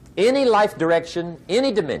 Any life direction,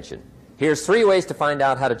 any dimension. Here's 3 ways to find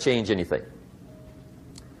out how to change anything.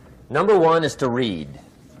 Number 1 is to read.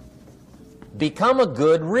 Become a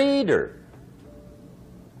good reader.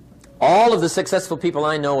 All of the successful people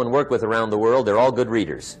I know and work with around the world, they're all good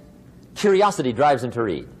readers. Curiosity drives them to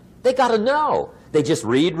read. They got to know. They just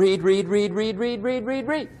read.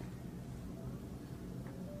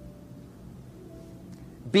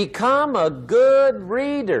 Become a good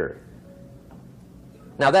reader.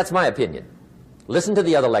 Now, that's my opinion. Listen to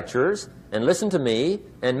the other lecturers and listen to me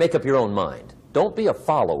and make up your own mind. Don't be a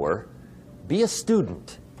follower. Be a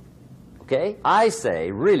student. Okay? I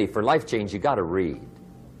say, really, for life change, you got to read.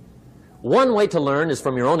 One way to learn is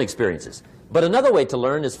from your own experiences, but another way to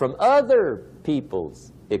learn is from other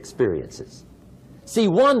people's experiences. See,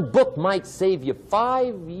 one book might save you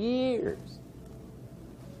 5 years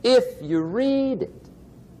if you read it.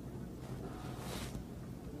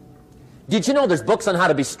 Did you know there's books on how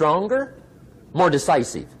to be stronger, more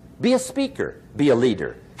decisive, be a speaker, be a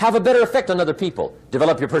leader, have a better effect on other people,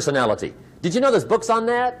 develop your personality? Did you know there's books on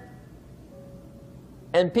that?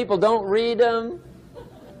 And people don't read them?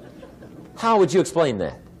 How would you explain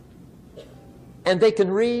that? And they can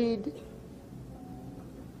read.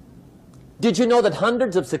 Did you know that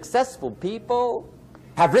hundreds of successful people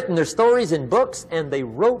have written their stories in books and they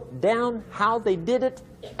wrote down how they did it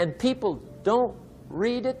and people don't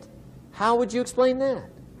read it? How would you explain that?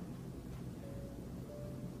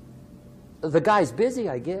 The guy's busy,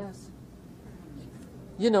 I guess.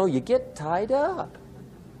 You know, you get tied up.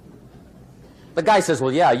 The guy says,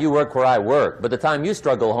 well, yeah, you work where I work, but the time you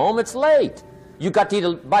struggle home, it's late. You got to eat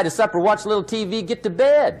a bite of supper, watch a little TV, get to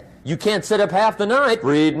bed. You can't sit up half the night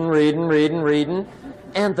reading.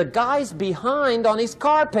 And the guy's behind on his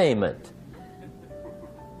car payment.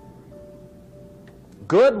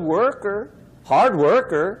 Good worker, hard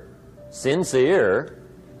worker, sincere.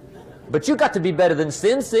 But you got to be better than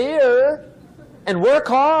sincere and work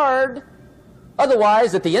hard.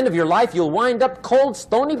 Otherwise, at the end of your life, you'll wind up cold,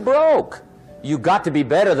 stony broke. You got to be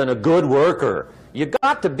better than a good worker. You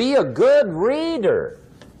got to be a good reader.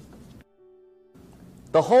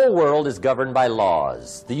 The whole world is governed by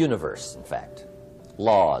laws. The universe, in fact.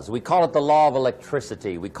 Laws. We call it the law of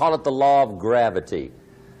electricity. We call it the law of gravity.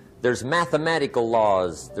 There's mathematical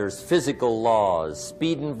laws. There's physical laws.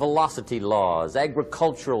 Speed and velocity laws.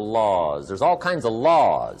 Agricultural laws. There's all kinds of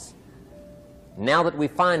laws. Now that we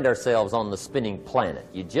find ourselves on the spinning planet,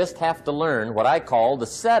 you just have to learn what I call the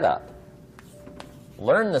setup.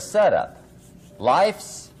 Learn the setup.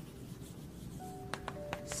 Life's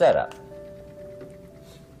setup.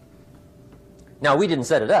 Now, we didn't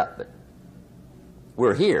set it up, but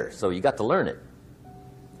we're here, so you got to learn it.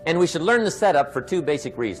 And we should learn the setup for 2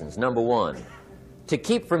 basic reasons. Number 1, to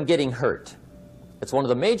keep from getting hurt. It's one of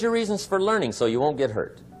the major reasons for learning, so you won't get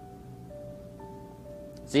hurt.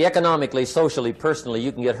 See, economically, socially, personally,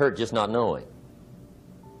 you can get hurt just not knowing.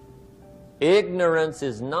 Ignorance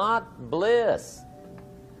is not bliss.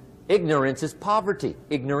 Ignorance is poverty.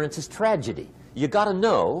 Ignorance is tragedy. You got to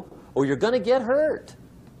know, or you're going to get hurt.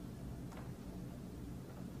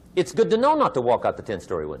 It's good to know not to walk out the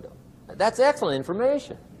 10-story window. That's excellent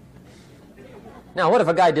information. Now, what if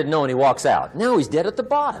a guy didn't know and he walks out? Now he's dead at the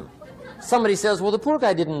bottom. Somebody says, well, the poor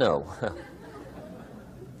guy didn't know.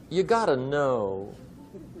 You got to know,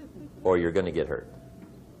 or you're going to get hurt.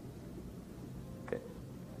 Okay.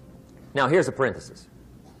 Now, here's a parenthesis.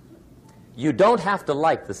 You don't have to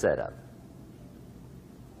like the setup.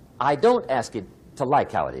 I don't ask you to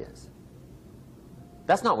like how it is.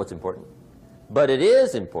 That's not what's important. But it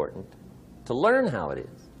is important to learn how it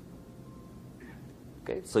is.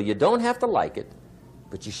 Okay? So you don't have to like it,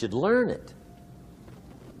 but you should learn it.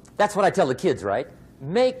 That's what I tell the kids, right?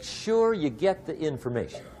 Make sure you get the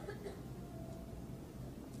information.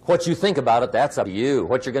 What you think about it, that's up to you.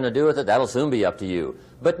 What you're going to do with it, that'll soon be up to you.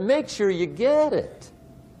 But make sure you get it.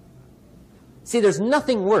 See, there's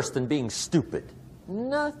nothing worse than being stupid.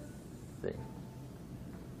 Nothing.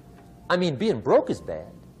 I mean, being broke is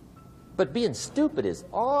bad, but being stupid is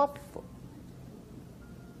awful.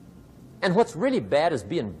 And what's really bad is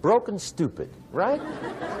being broken stupid, right?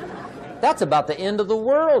 That's about the end of the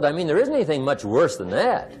world. I mean, there isn't anything much worse than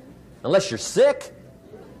that. Unless you're sick.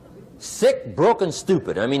 Sick, broken,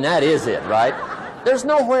 stupid. I mean, that is it, right? There's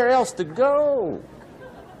nowhere else to go.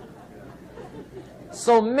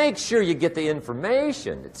 So make sure you get the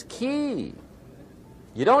information. It's key.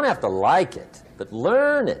 You don't have to like it, but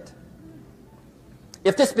learn it.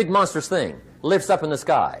 If this big monstrous thing lifts up in the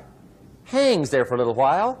sky, hangs there for a little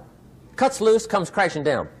while, cuts loose, comes crashing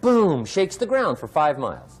down, boom, shakes the ground for 5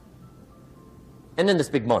 miles. And then this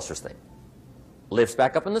big monstrous thing lifts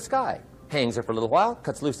back up in the sky, hangs there for a little while,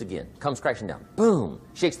 cuts loose again, comes crashing down, boom,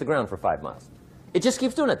 shakes the ground for 5 miles. It just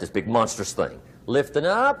keeps doing that, this big monstrous thing, lifting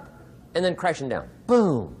up and then crashing down,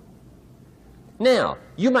 boom. Now,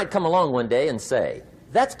 you might come along one day and say,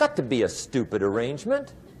 that's got to be a stupid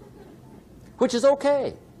arrangement, which is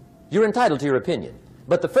okay. You're entitled to your opinion.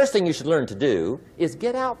 But the first thing you should learn to do is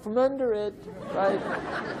get out from under it, right?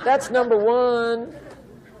 That's number one.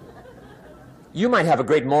 You might have a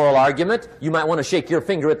great moral argument. You might want to shake your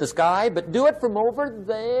finger at the sky, but do it from over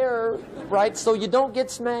there, right, so you don't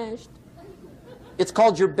get smashed. It's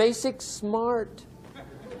called your basic smart.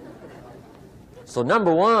 So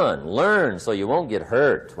number one, learn so you won't get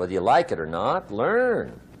hurt. Whether you like it or not,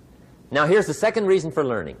 learn. Now here's the second reason for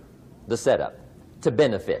learning, the setup, to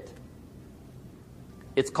benefit.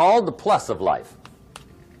 It's called the plus of life.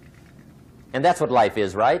 And that's what life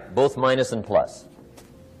is, right? Both minus and plus.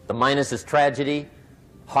 The minus is tragedy,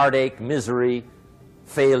 heartache, misery,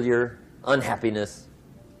 failure, unhappiness.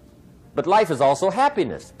 But life is also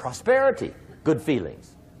happiness, prosperity, good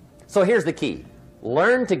feelings. So here's the key.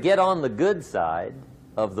 Learn to get on the good side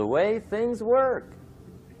of the way things work.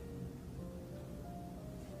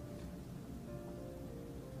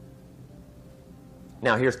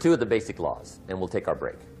 Now, here's 2 of the basic laws, and we'll take our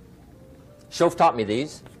break. Shof taught me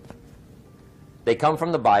these. They come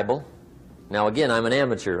from the Bible. Now, again, I'm an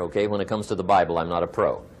amateur, okay? When it comes to the Bible, I'm not a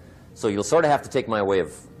pro. So you'll sort of have to take my way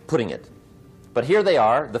of putting it. But here they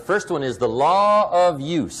are. The first one is the law of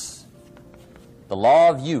use. The law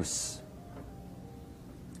of use.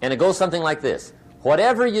 And it goes something like this.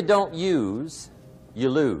 Whatever you don't use, you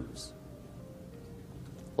lose.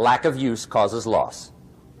 Lack of use causes loss.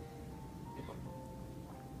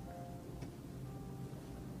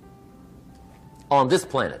 On this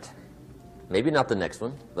planet, maybe not the next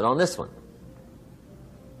one, but on this one,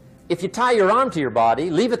 if you tie your arm to your body,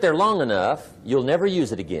 leave it there long enough, you'll never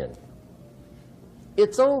use it again.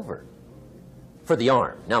 It's over for the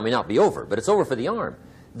arm. Now, it may not be over, but it's over for the arm.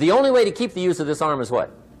 The only way to keep the use of this arm is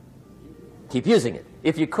what? Keep using it.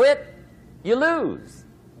 If you quit, you lose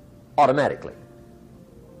automatically.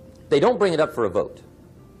 They don't bring it up for a vote.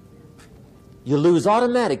 You lose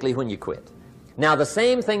automatically when you quit. Now, the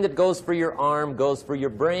same thing that goes for your arm goes for your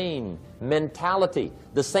brain, mentality.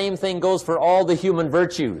 The same thing goes for all the human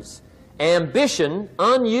virtues. Ambition,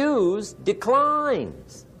 unused,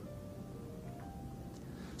 declines.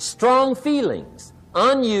 Strong feelings,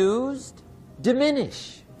 unused,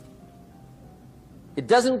 diminish. It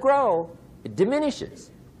doesn't grow, it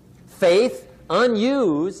diminishes. Faith,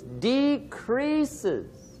 unused,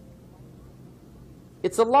 decreases.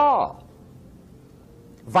 It's a law.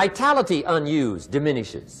 Vitality unused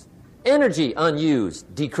diminishes. Energy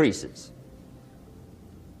unused decreases.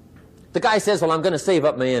 The guy says, well, I'm going to save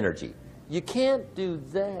up my energy. You can't do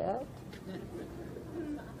that.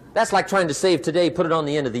 That's like trying to save today, put it on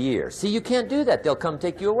the end of the year. See, you can't do that. They'll come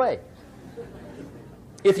take you away.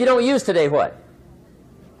 If you don't use today, what?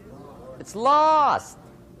 It's lost.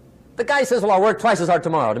 The guy says, well, I'll work twice as hard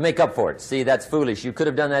tomorrow to make up for it. See, that's foolish. You could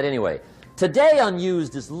have done that anyway. Today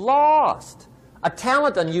unused is lost. A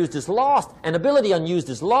talent unused is lost. An ability unused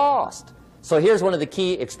is lost. So here's one of the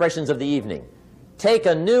key expressions of the evening. Take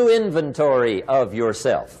a new inventory of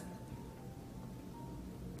yourself.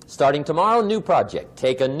 Starting tomorrow, new project.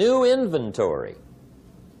 Take a new inventory.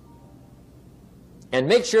 And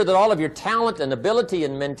make sure that all of your talent and ability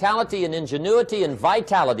and mentality and ingenuity and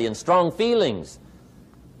vitality and strong feelings,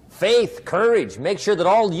 faith, courage, make sure that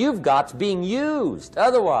all you've got's being used.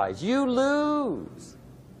 Otherwise, you lose.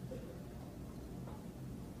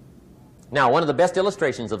 Now, one of the best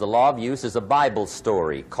illustrations of the law of use is a Bible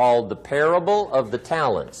story called the Parable of the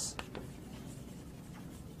Talents.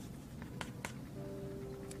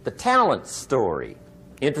 The talent story.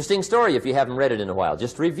 Interesting story if you haven't read it in a while.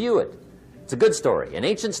 Just review it. It's a good story. An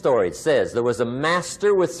ancient story. It says there was a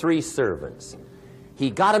master with 3 servants. He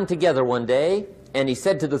got them together one day, and he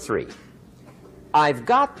said to the 3, I've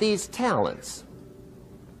got these talents.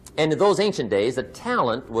 And in those ancient days, a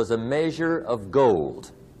talent was a measure of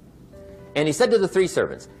gold. And he said to the 3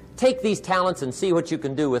 servants, take these talents and see what you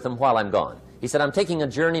can do with them while I'm gone. He said, I'm taking a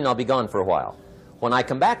journey and I'll be gone for a while. When I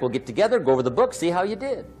come back, we'll get together, go over the book, see how you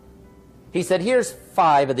did. He said, here's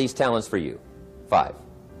 5 of these talents for you. 5.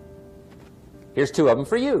 Here's 2 of them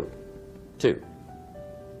for you. 2.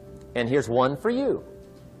 And here's 1 for you.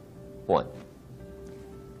 1.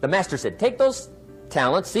 The master said, take those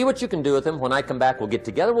talents, see what you can do with them. When I come back, we'll get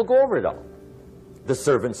together, we'll go over it all. The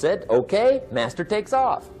servant said, okay, master takes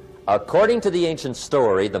off. According to the ancient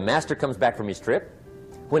story, the master comes back from his trip.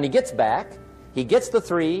 When he gets back, he gets the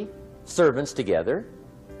 3 servants together,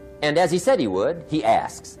 and as he said he would, he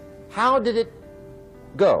asks, how did it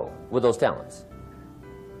go with those talents?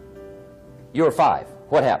 You were 5.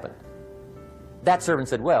 What happened? That servant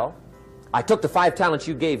said, well, I took the 5 talents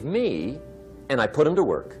you gave me, and I put them to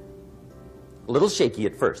work. A little shaky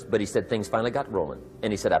at first, but he said things finally got rolling.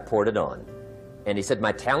 And he said, I poured it on. And he said,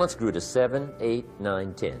 my talents grew to 7, 8,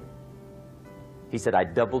 9, 10. He said, I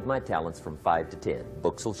doubled my talents from 5 to 10.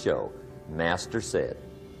 Books will show. Master said,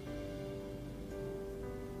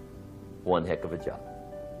 one heck of a job.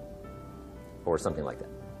 Or something like that.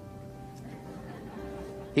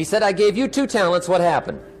 He said, I gave you 2 talents. What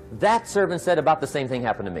happened? That servant said, about the same thing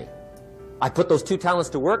happened to me. I put those 2 talents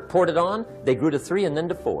to work, poured it on. They grew to 3 and then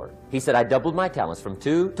to 4. He said, I doubled my talents from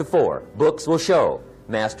 2 to 4. Books will show.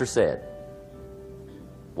 Master said,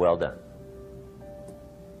 well done.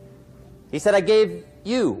 He said, I gave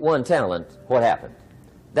you 1 talent. What happened?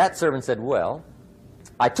 That servant said, well,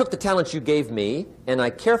 I took the talents you gave me, and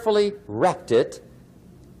I carefully wrapped it,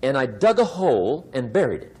 and I dug a hole and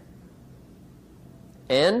buried it.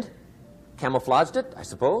 And camouflaged it, I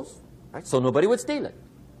suppose, right, so nobody would steal it.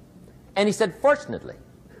 And he said, fortunately,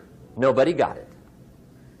 nobody got it.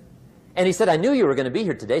 And he said, I knew you were going to be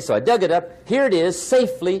here today, so I dug it up. Here it is,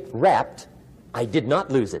 safely wrapped. I did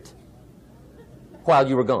not lose it while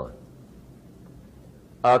you were gone.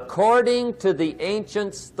 According to the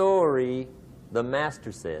ancient story, the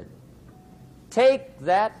master said, take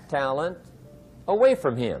that talent away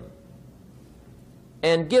from him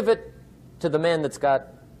and give it to the man that's got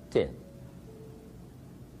 10.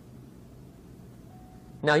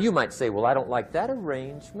 Now you might say, well, I don't like that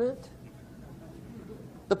arrangement.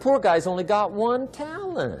 The poor guy's only got 1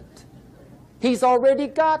 talent. He's already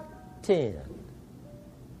got 10.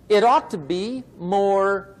 It ought to be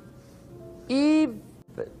more even.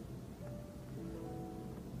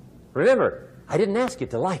 Remember, I didn't ask you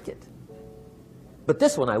to like it. But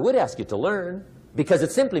this one I would ask you to learn, because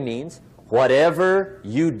it simply means whatever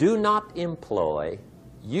you do not employ,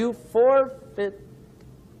 you forfeit.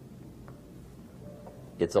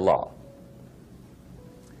 It's a law.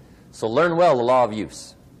 So learn well the law of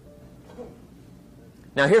use.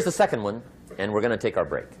 Now here's the second one, and we're going to take our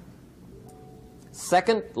break.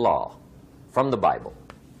 Second law from the Bible.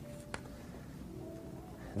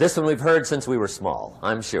 This one we've heard since we were small,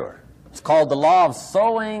 I'm sure. It's called the law of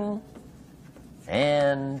sowing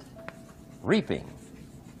and reaping.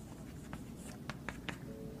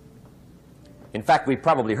 In fact, we've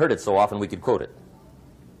probably heard it so often we could quote it.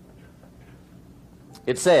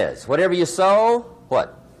 It says, whatever you sow,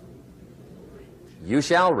 what? You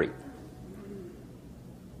shall reap.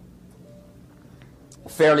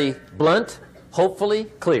 Fairly blunt, hopefully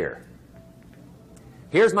clear.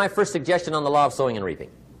 Here's my first suggestion on the law of sowing and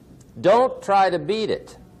reaping. Don't try to beat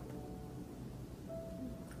it.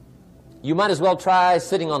 You might as well try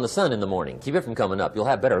sitting on the sun in the morning. Keep it from coming up. You'll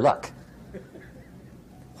have better luck.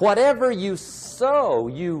 Whatever you sow,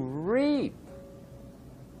 you reap.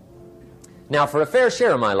 Now, for a fair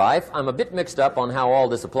share of my life, I'm a bit mixed up on how all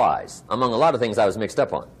this applies. Among a lot of things I was mixed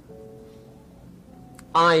up on.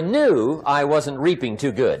 I knew I wasn't reaping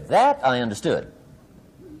too good. That I understood.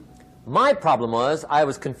 My problem was I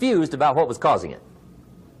was confused about what was causing it.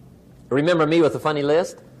 Remember me with the funny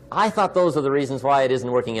list? I thought those are the reasons why it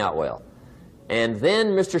isn't working out well. And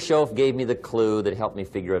then Mr. Schoaf gave me the clue that helped me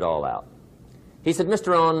figure it all out. He said, Mr.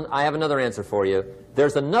 Rohn, I have another answer for you.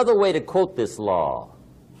 There's another way to quote this law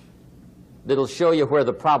that'll show you where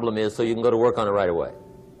the problem is so you can go to work on it right away.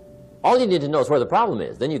 All you need to know is where the problem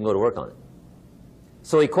is, then you can go to work on it.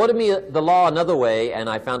 So he quoted me the law another way, and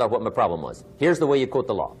I found out what my problem was. Here's the way you quote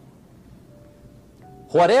the law.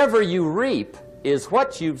 Whatever you reap is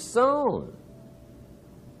what you've sown.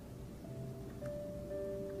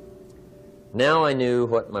 Now I knew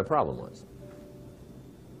what my problem was.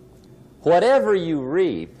 Whatever you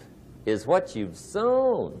reap is what you've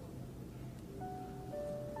sown.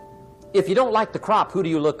 If you don't like the crop, who do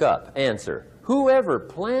you look up? Answer: whoever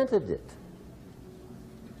planted it.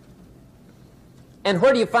 And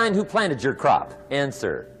where do you find who planted your crop?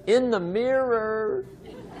 Answer: in the mirror.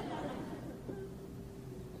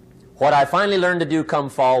 What I finally learned to do come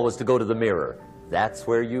fall was to go to the mirror. That's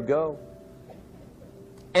where you go.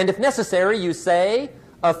 And if necessary, you say,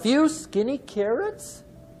 a few skinny carrots?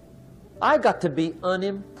 I got to be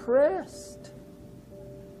unimpressed.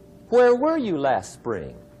 Where were you last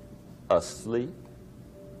spring? Asleep?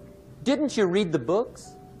 Didn't you read the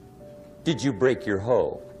books? Did you break your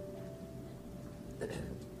hoe?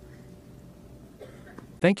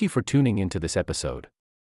 Thank you for tuning into this episode.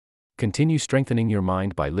 Continue strengthening your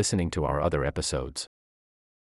mind by listening to our other episodes.